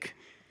I make,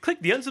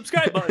 click the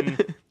unsubscribe button.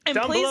 And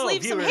down please below,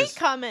 leave some viewers. hate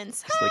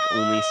comments. Just like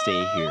only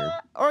stay here.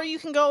 Or you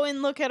can go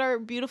and look at our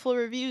beautiful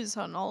reviews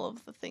on all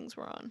of the things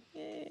we're on.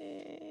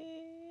 Yay.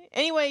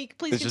 Anyway,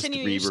 please It's just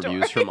continue 3 your story.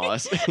 reviews from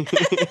us.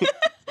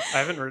 I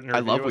haven't written a I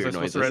review. love Was weird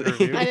I supposed to write a noises.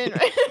 review? I didn't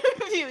write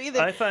a review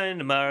either. I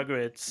find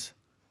Margaret's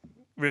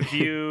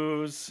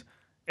reviews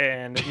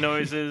and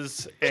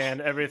noises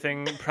and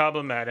everything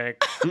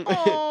problematic.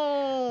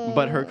 Oh.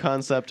 But her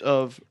concept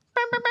of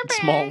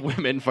small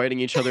women fighting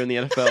each other in the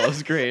NFL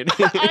is great.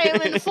 I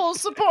am in full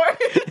support.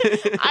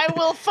 I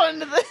will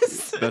fund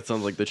this. That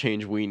sounds like the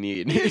change we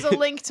need. Here's a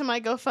link to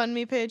my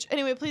GoFundMe page.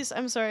 Anyway, please,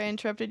 I'm sorry I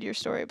interrupted your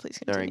story. Please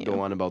All continue. right,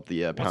 go on about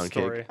the What pound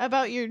story? cake.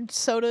 About your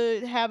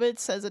soda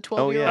habits as a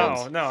 12-year-old.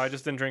 yeah. No, I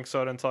just didn't drink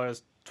soda until I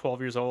was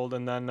 12 years old,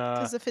 and then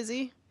Because of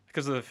fizzy.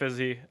 because of the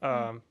fizzy.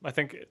 I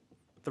think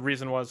the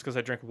reason was because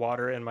I drank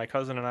water, and my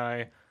cousin and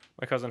I,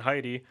 my cousin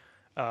Heidi,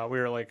 we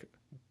were like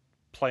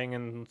playing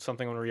in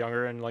something when we were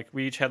younger, and like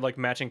we each had like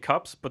matching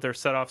cups, but they're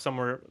set off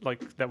somewhere like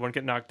that wouldn't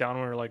get knocked down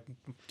when we were like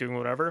doing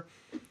whatever.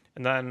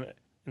 And then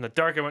in the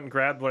dark, I went and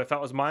grabbed what I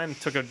thought was mine,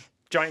 took a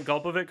giant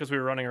gulp of it because we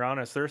were running around.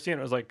 I was thirsty, and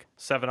it was like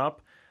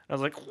 7-Up. I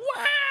was like,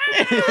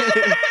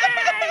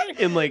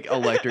 And like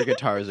electric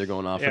guitars are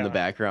going off in the Yeah.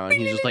 background.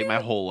 He's just like, my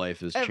whole life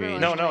has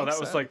Everyone. changed. no, Like that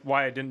was so. like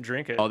why I didn't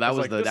drink it. Oh, that I was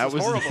like, the "This that is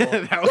was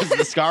horrible." that was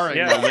the scarring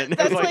Yeah. moment.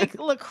 That's like, like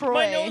LaCroix.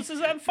 My nose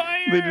is on fire.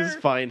 They just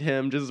find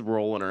him just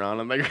rolling around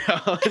on the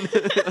ground.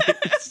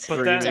 But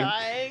Screaming. then-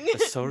 Dying. The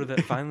soda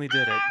that finally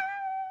did it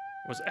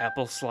was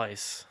Apple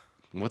Slice.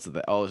 What's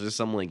that? Oh, is this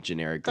some like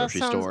generic That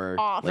grocery sounds store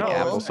awful. like No, it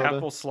apple was soda?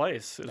 Apple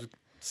Slice. It was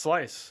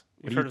Slice.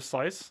 You've do heard you- of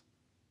Slice?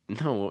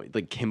 No,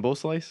 like Kimbo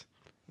Slice.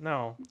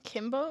 No.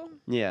 Kimbo?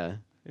 Yeah,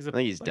 He's I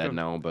think he's like dead a-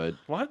 now, but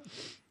What?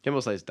 Kimbo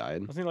Slice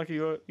died. Wasn't he like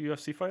a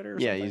UFC fighter or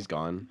Yeah, something? he's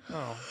gone.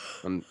 Oh.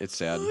 It's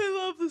sad.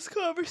 I love this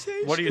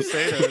conversation. What do you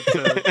say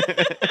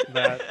to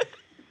that?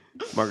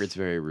 Margaret's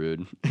very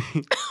rude.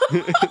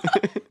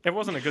 It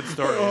wasn't a good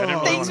story. I didn't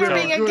really Thanks want for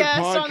to being tell a it.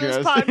 guest on this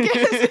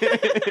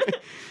podcast.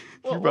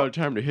 It's about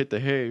time to hit the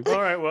hay.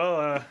 All right,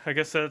 well, I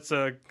guess that's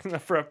a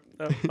frap.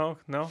 Oh,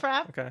 no?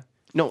 Frap? Okay.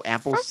 No,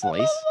 apple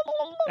slice.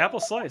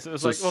 Apple Slice. It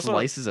was So like... well,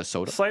 slice is a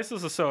soda. Slice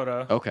is a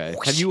soda. Okay.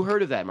 Have you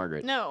heard of that,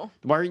 Margaret? No.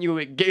 Why aren't you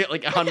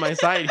like on my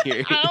side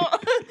here?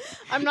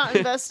 I'm not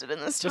invested in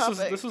this This was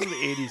topic. the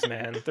 80s,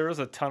 man. There was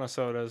a ton of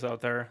sodas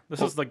out there.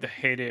 This was like the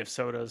heyday of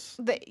sodas.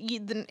 The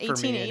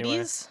For me, anyway.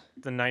 1880s?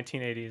 The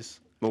 1980s.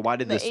 Well, why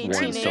did The this one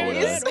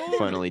 1880s? soda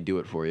finally do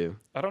it for you?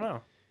 I don't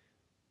know.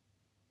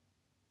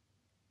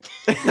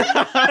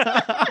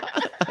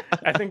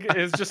 I think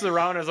it's just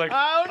around as like,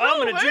 Oh, no, I'm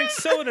gonna man. drink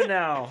soda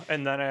now,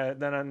 and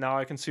then now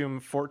I consume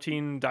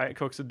 14 Diet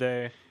Cokes a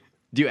day.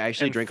 Do you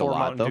actually and drink a 4 lot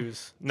Mountain though?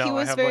 Dews. No, He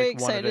was I have very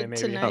like one a day excited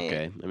maybe. tonight.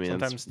 Okay, I mean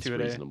Sometimes that's 2 a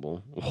day.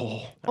 reasonable.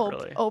 Oh, Not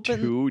really.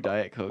 Open 2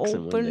 Diet Cokes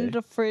in one day. opened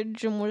the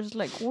fridge and was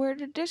like, "Where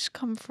did this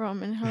come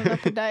from?" And held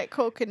up a Diet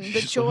Coke, and the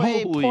Just,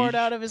 joy holy poured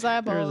out of his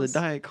eyeballs. There's a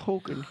Diet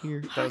Coke in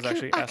here. That was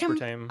actually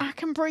aspartame. I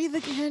can breathe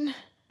again.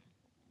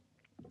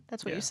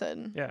 That's what Yeah. you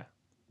said. Yeah,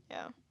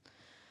 Yeah. it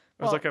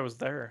was Well- like I was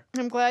there.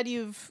 I'm glad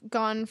you've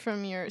gone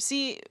from your.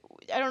 See,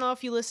 I don't know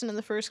if you listened to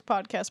the first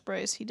podcast,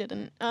 Bryce. He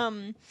didn't.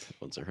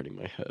 Ones are hurting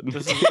my head.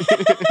 This is,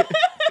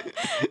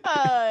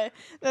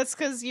 That's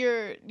because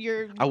your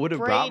I would have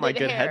brought my braided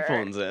good hair.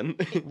 headphones in.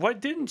 why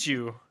didn't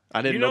you?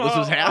 I didn't You know this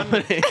was how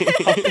happening.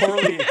 How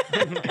poorly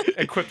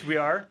equipped we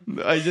are.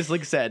 I just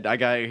like said, I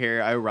got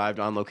here. I arrived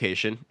on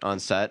location on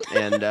set,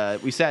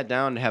 and we sat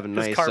down to have a His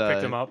nice car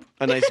picked him up.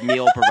 a nice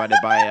meal provided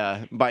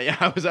by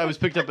I was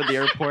picked up at the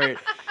airport.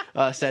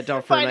 Sat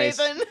down for Bye, a nice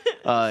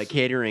Nathan.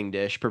 catering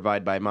dish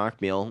provided by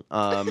Mock Meal.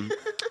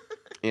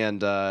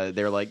 And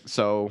they're like,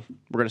 so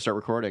we're gonna start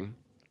recording,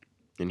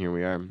 and here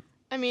we are.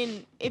 I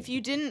mean, if you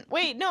didn't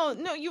wait, no,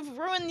 you've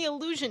ruined the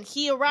illusion.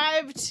 He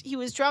arrived, he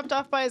was dropped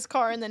off by his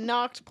car, and then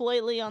knocked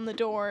politely on the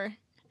door.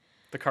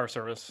 the car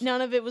service.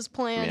 None of it was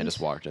planned. Man, just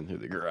walked in through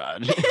the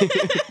garage. and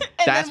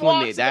that's then when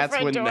walked they- to that's the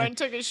front when door the- and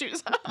took his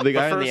shoes off. The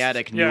guy in first- the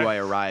attic knew yeah. I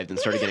arrived and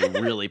started getting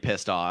really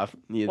pissed off.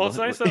 Well, it's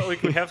nice that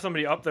like we have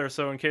somebody up there,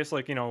 so in case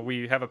like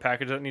we have a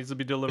package that needs to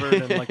be delivered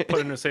and like put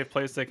it in a safe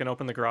place, they can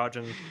open the garage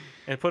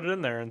and put it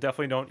in there, and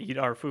definitely don't eat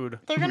our food.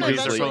 They're gonna Please,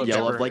 eventually they're Like, so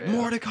yell jump up like, over it.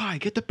 Mordecai,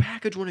 get the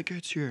package when it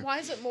gets here. Why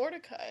is it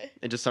Mordecai?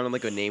 It just sounded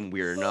like a name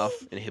weird enough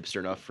and hipster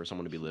enough for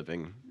someone to be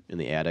living in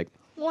the attic.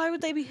 Why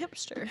would they be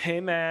hipster? Hey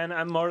man,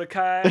 I'm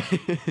Mordecai.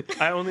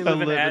 I only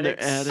live in their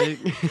attics, attic.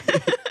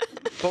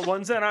 but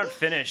ones that aren't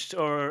finished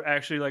or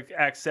actually like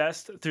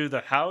accessed through the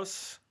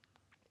house,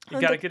 you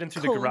On gotta the get into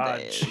the cold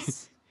garage.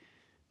 days.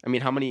 I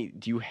mean, how many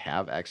do you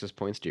have access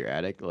points to your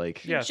attic?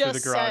 Like, Yeah, through the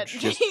Just garage.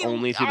 said- just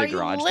only through Are the you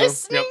garage,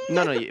 listening?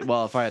 though? No.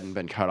 Well, if I hadn't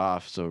been cut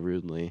off so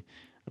rudely,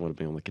 I would have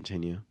been able to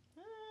continue.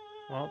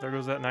 Well, there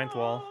goes that ninth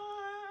wall.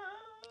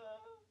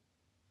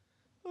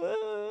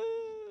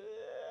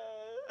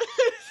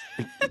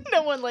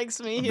 No one likes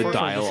me here.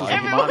 dialogue. This is a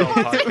Everyone mono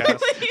wants to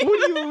podcast. leave. What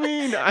do you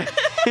mean?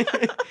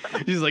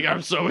 He's like,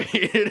 I'm so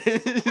heated.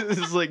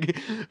 He's like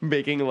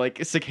making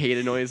like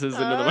cicada noises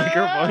into the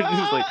microphone.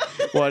 He's like,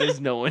 why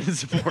does no one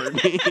support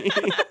me? That's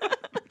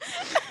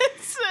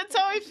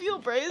how I feel,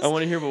 Brace. I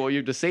want to hear about what you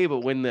have to say, but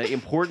when the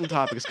important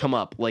topics come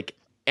up, like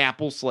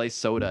apple slice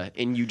soda,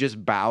 and you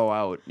just bow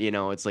out,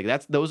 it's like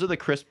those are the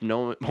crisp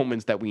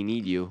moments that we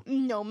need you.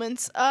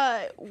 Moments.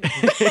 That's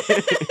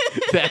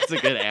a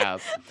good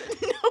app.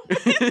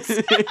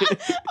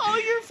 All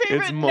your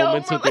favorite It's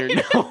moments with their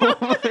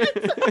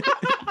gnome-related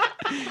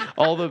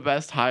all the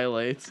best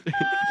highlights.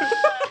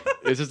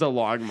 It's just a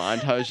long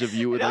montage of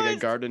you with like a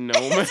it's- garden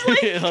gnome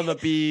on the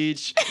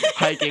beach,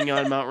 hiking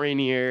on Mount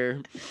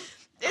Rainier.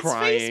 It's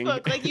crying.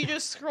 Facebook. Like you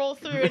just scroll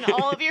through, and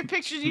all of your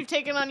pictures you've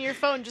taken on your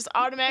phone just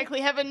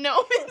automatically have a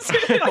gnome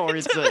inside. Or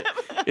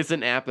it's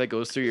an app that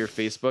goes through your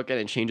Facebook and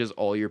it changes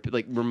all your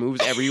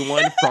removes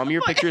everyone from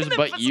your pictures and then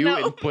but puts you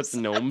gnomes. and puts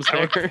gnomes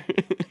there.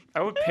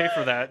 I would pay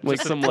for that. Like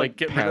just some to, like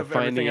get rid of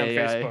everything pathfinding on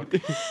AI.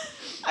 Facebook.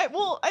 I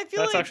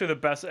feel That's like actually the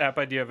best app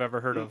idea I've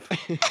ever heard of.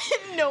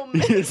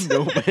 gnomes.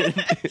 Gnome.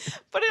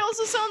 But it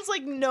also sounds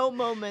like no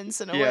moments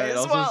in a Yeah, way it as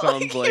also well.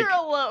 sounds like you're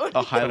alone.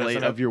 A highlight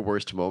isn't of it? your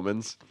worst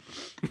moments.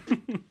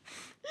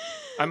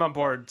 I'm on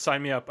board.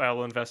 Sign me up. I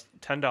will invest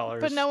 $10.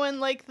 But no one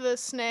liked the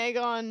snag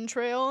on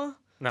trail.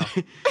 No.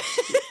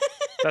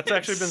 That's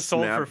actually been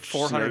sold for Snapped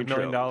 $400 snag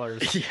million.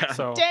 Yeah.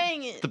 So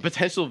Dang it. The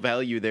potential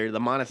value there, the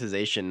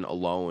monetization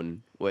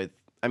alone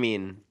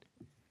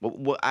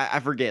I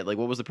forget, like,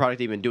 what was the product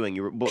even doing?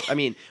 What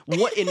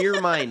in your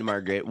mind,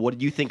 Margaret, what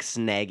do you think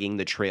snagging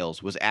the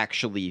trails was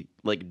actually,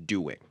 like,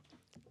 doing?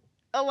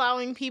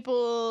 Allowing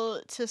people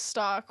to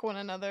stalk one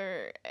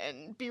another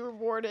and be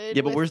rewarded.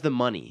 Yeah, but with where's the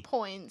money?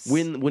 points?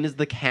 When is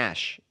the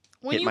cash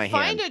When hit you my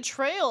find hand? a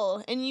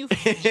trail and you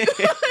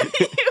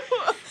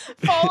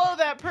follow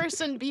that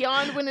person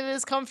beyond when it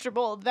is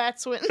comfortable,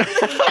 that's when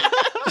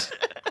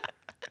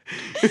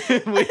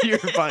When you're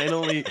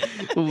finally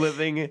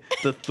living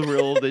the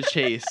thrill of the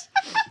chase.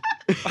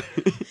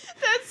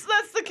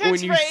 that's the catchphrase.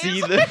 When you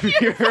see the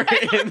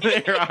fear in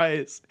their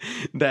eyes,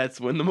 that's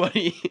when the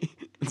money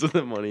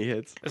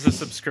hits. is it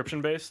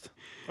subscription based?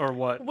 Or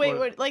what? Wait, What-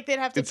 what? Like they'd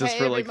have to It's pay just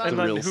for, every like, month. And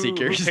then thrill who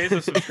seekers. pays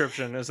the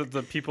subscription? Is it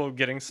the people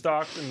getting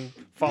stalked and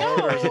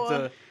followed, or is it No.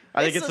 the?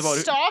 I think it's it's the about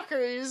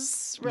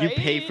stalkers, right? you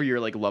pay for your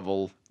like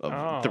level of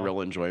Oh. thrill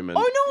enjoyment.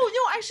 Oh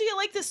no, actually I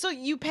like this. So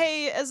you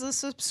pay as a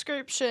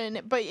subscription,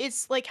 but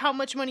it's like how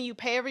much money you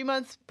pay every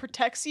month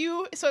protects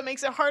you, so it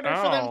makes it harder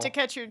for them Oh. to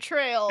catch your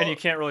trail. And you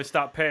can't really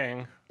stop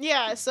paying.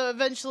 Yeah, so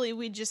eventually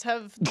we just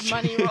have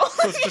money roll.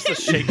 So it's just a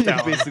You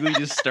shakedown. basically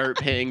just start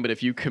paying, but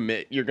if you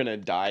commit, you're gonna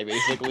die.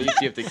 Basically, so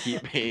you have to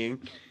keep paying.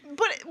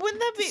 But wouldn't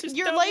that be This is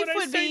your not life what I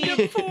would signed be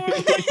up for. Oh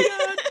my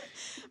God.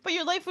 But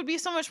your life would be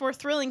so much more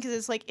thrilling because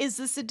it's like, is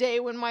this a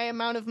day when my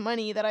amount of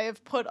money that I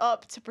have put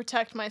up to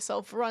protect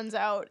myself runs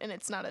out and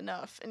it's not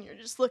enough, and you're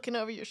just looking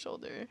over your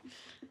shoulder?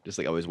 Just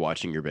like always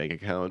watching your bank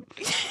account,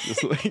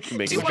 just like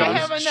making Do sure I it's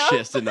have enough?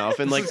 just enough,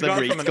 and like has the gone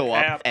from rates an go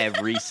up app.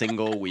 every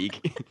single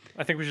week.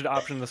 I think we should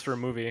option this for a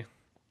movie.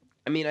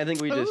 I mean, I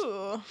think we just.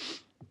 Ooh.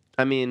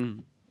 I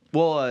mean,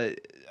 well, I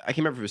can't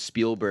remember if it was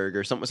Spielberg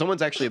or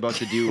someone's actually about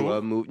to do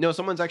a movie. No,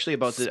 someone's actually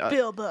about to.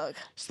 Spielberg.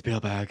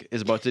 Spielberg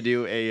is about to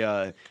do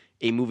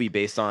a movie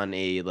based on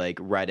a like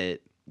Reddit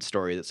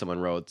story that someone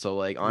wrote. So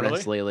like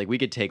honestly, like we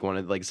could take one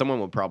of like someone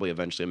will probably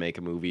eventually make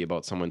a movie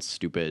about someone's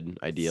stupid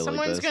idea like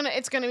this.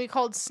 It's gonna be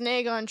called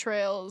Snag on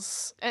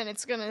Trails, and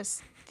it's gonna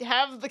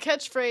have the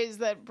catchphrase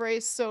that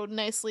Brace so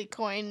nicely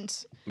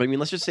coined. But I mean,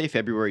 let's just say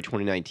February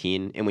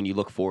 2019, and when you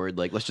look forward,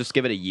 like let's just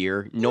give it a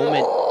year. We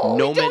Nomen,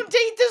 don't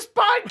date this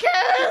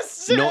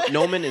podcast.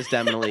 Nomen is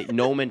definitely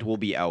Nomen will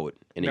be out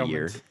in a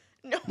year. Nomens.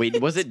 No.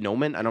 Wait, was it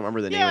Nomen? I don't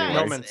remember the name Yeah,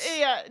 anymore. Nomens.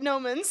 yeah,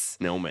 Nomens.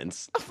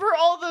 Nomens. For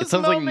all those It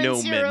sounds like no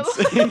moments you're mints.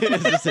 alone.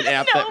 It's just an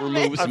app that No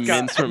removes I've got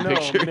mints from no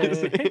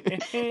pictures.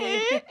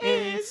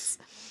 It's-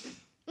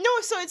 No,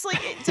 so it's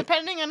like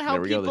depending on how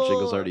There we go. people The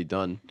jingle's already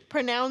done.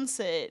 pronounce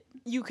it,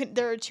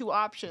 there are two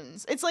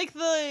options. It's like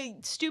the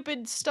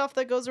stupid stuff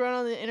that goes around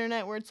on the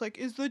internet where it's like,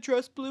 is the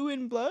dress blue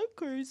and black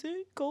or is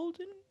it gold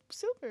and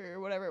silver or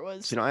whatever it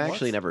was. So, I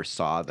actually never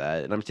saw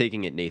that, and I'm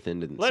taking it Nathan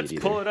didn't Let's see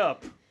it pull either. it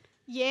up.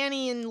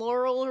 Yanny and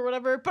Laurel or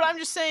whatever. But I'm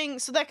just saying,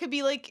 so that could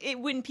be like it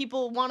when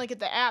people want to get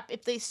the app.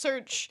 If they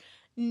search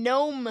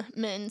Gnome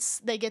Mints,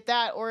 they get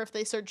that, or if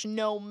they search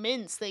No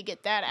Mints, they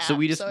get that app. So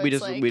we just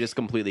it's we just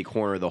completely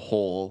corner the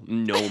whole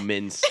no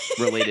mints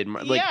related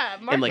like Yeah,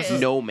 and like market.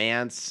 no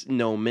mints,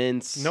 no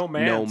mints, No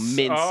no mance.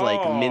 mints like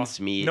Oh,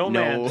 mincemeat, no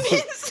mance.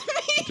 It's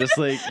me. just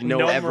like no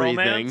Gnome everything.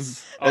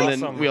 romance? And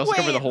then Awesome. we also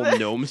cover the Wait, whole the-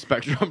 gnome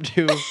spectrum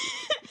too.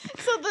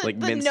 So Like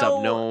the minced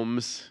up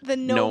gnomes, the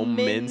gnome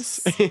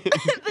mints. mints.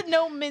 The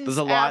No Mints There's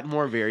a lot app.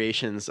 more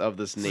variations of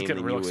this This is name getting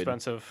than real you would.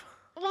 expensive.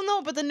 Well,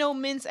 no, but the No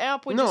Mints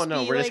app would No, just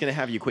no, be we're like, just gonna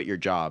have you quit your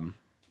job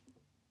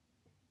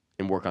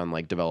and work on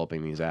like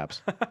developing these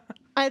apps.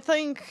 I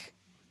think,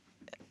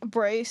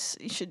 Bryce,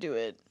 you should do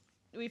it.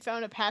 We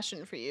found a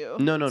passion for you.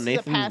 No, This is a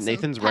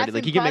Nathan's ready. passion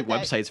Like he can make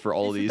project. websites for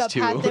all This these is too.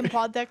 the passion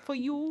project for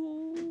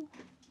you.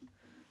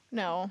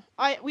 No,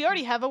 we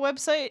already have a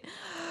website.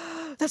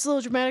 That's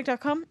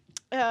littledramatic.com.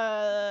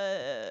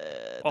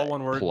 All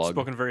one word, Plug.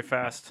 spoken very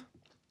fast.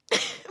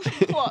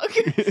 plug,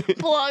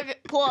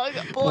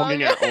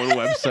 Plugging our own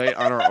website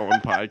on our own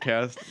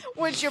podcast,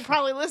 which you're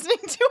probably listening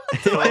to on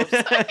the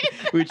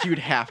website. which you'd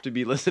have to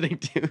be listening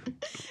to.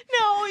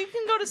 No, you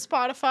can go to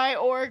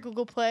Spotify or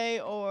Google Play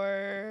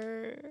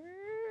or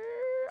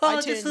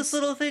iTunes. just this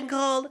little thing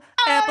called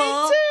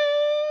iTunes.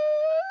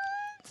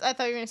 I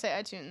thought you were gonna say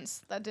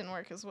iTunes. That didn't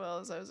work as well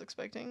as I was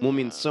expecting. Well, I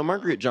mean, so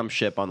Margaret jumped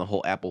ship on the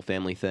whole Apple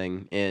family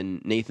thing,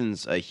 and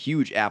Nathan's a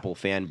huge Apple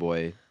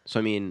fanboy.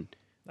 So I mean,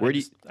 I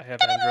have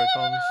Android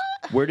phones.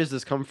 where does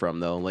this come from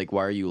though? Like,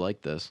 why are you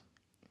like this?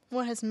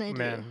 What has made you?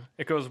 Man,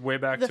 it goes way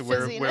back The to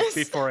where fizziness.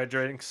 before I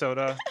drank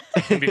soda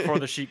and before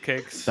the sheet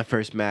cakes. The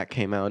first Mac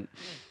came out.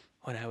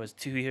 When I was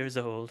 2 years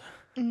old,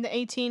 In the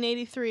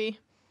 1883,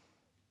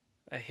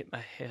 I hit my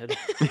head.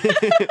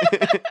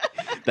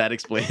 That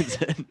explains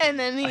it. and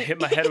then I he hit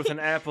my head with an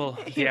apple.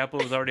 The apple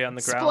was already on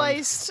the ground.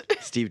 spliced.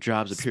 Steve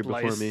Jobs appeared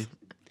before me.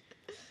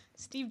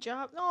 Steve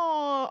Jobs.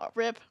 Oh,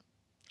 rip.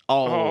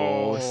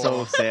 Oh, Oh.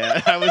 so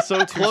sad. I was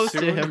so close to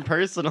soon? him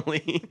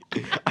personally.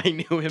 I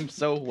knew him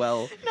so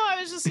well. No, I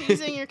was just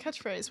using your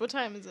catchphrase. What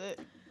time is it?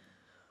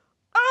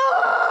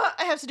 Ah,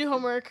 I have to do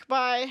homework.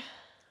 Bye.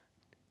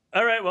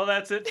 All right, well,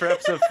 that's it for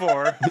episode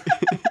 4.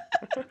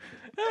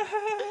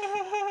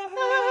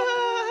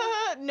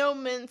 No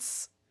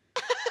mints.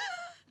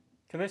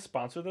 Can they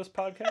sponsor this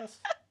podcast?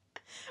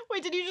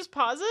 Wait, did you just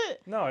pause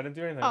it? No, I didn't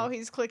do anything. Oh,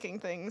 he's clicking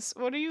things.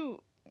 What are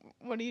you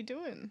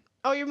doing?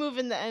 Oh, you're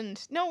moving the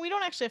end. No, we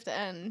don't actually have to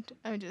end.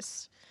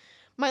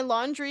 My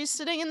laundry's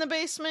sitting in the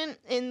basement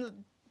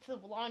in the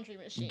laundry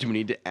machine. Do we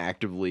need to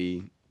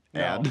actively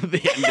No. add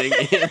the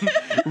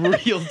ending in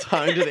real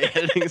time to the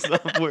editing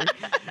software?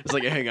 It's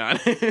like, hang on.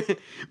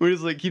 We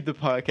just like keep the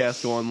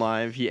podcast going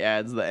live. He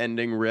adds the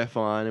ending riff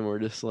on, and we're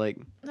just like,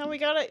 No, we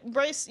gotta.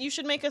 Bryce, you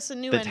should make us a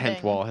new the ending.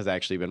 10th wall has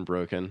actually been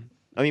broken.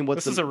 I mean,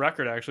 what's This is a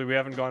record, actually. We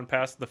haven't gone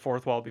past the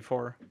 4th wall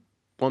before.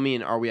 Well, I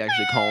mean, are we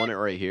actually calling it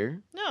right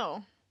here?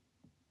 No.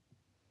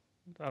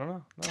 I don't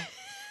know. No.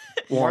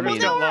 Well, I Margaret's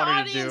mean, got No, our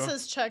laundry to audience do.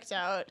 has checked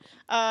out.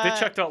 They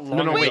checked out long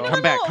no, ago. wait,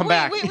 come back, come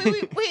wait, back.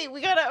 Wait,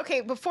 we gotta. Okay,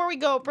 before we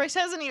go, Bryce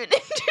hasn't even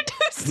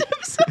introduced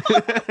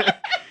himself.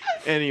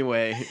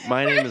 Anyway,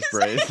 my name is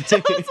Bryce. Tell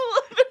us a little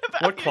bit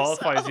about What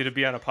qualifies yourself. you to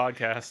be on a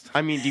podcast?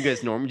 I mean,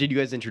 did you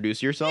guys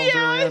introduce yourselves Yeah,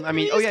 early on? I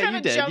mean, we oh just yeah, kinda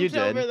you did, jumped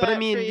over But I that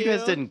mean, for you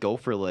guys you. didn't go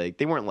for like,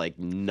 they weren't like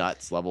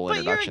nuts level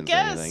But you're a introductions or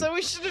guest, anything. so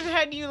we should have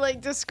had you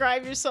like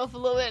describe yourself a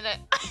little bit.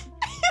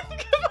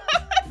 Come on.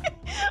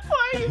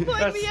 Why are you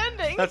playing the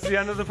ending? That's the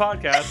end of the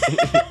podcast.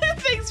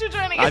 Thanks for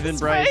joining us. I've been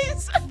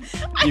Bryce.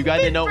 You got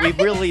to know, we've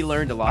really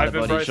learned a lot I've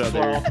been about each Bryce as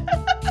other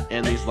well.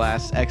 in these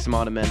last X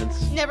amount of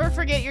minutes. Never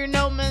forget your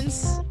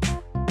nomans.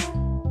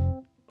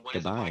 When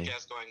is the Goodbye.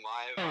 podcast going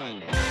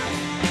live?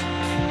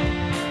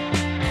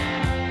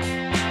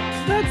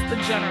 That's the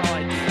general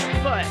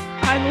idea, but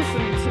I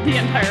listened to the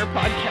entire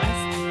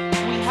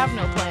podcast. We have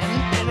no plan,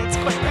 and it's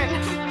quite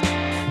random.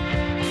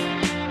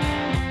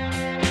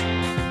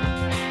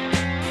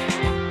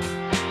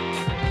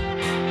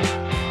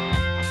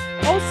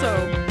 Also,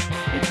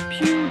 it's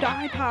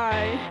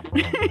PewDiePie.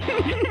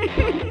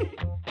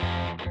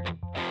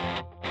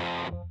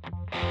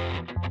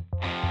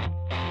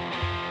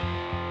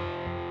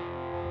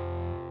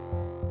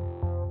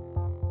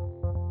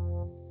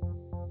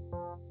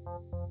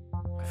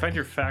 I find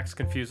your facts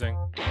confusing.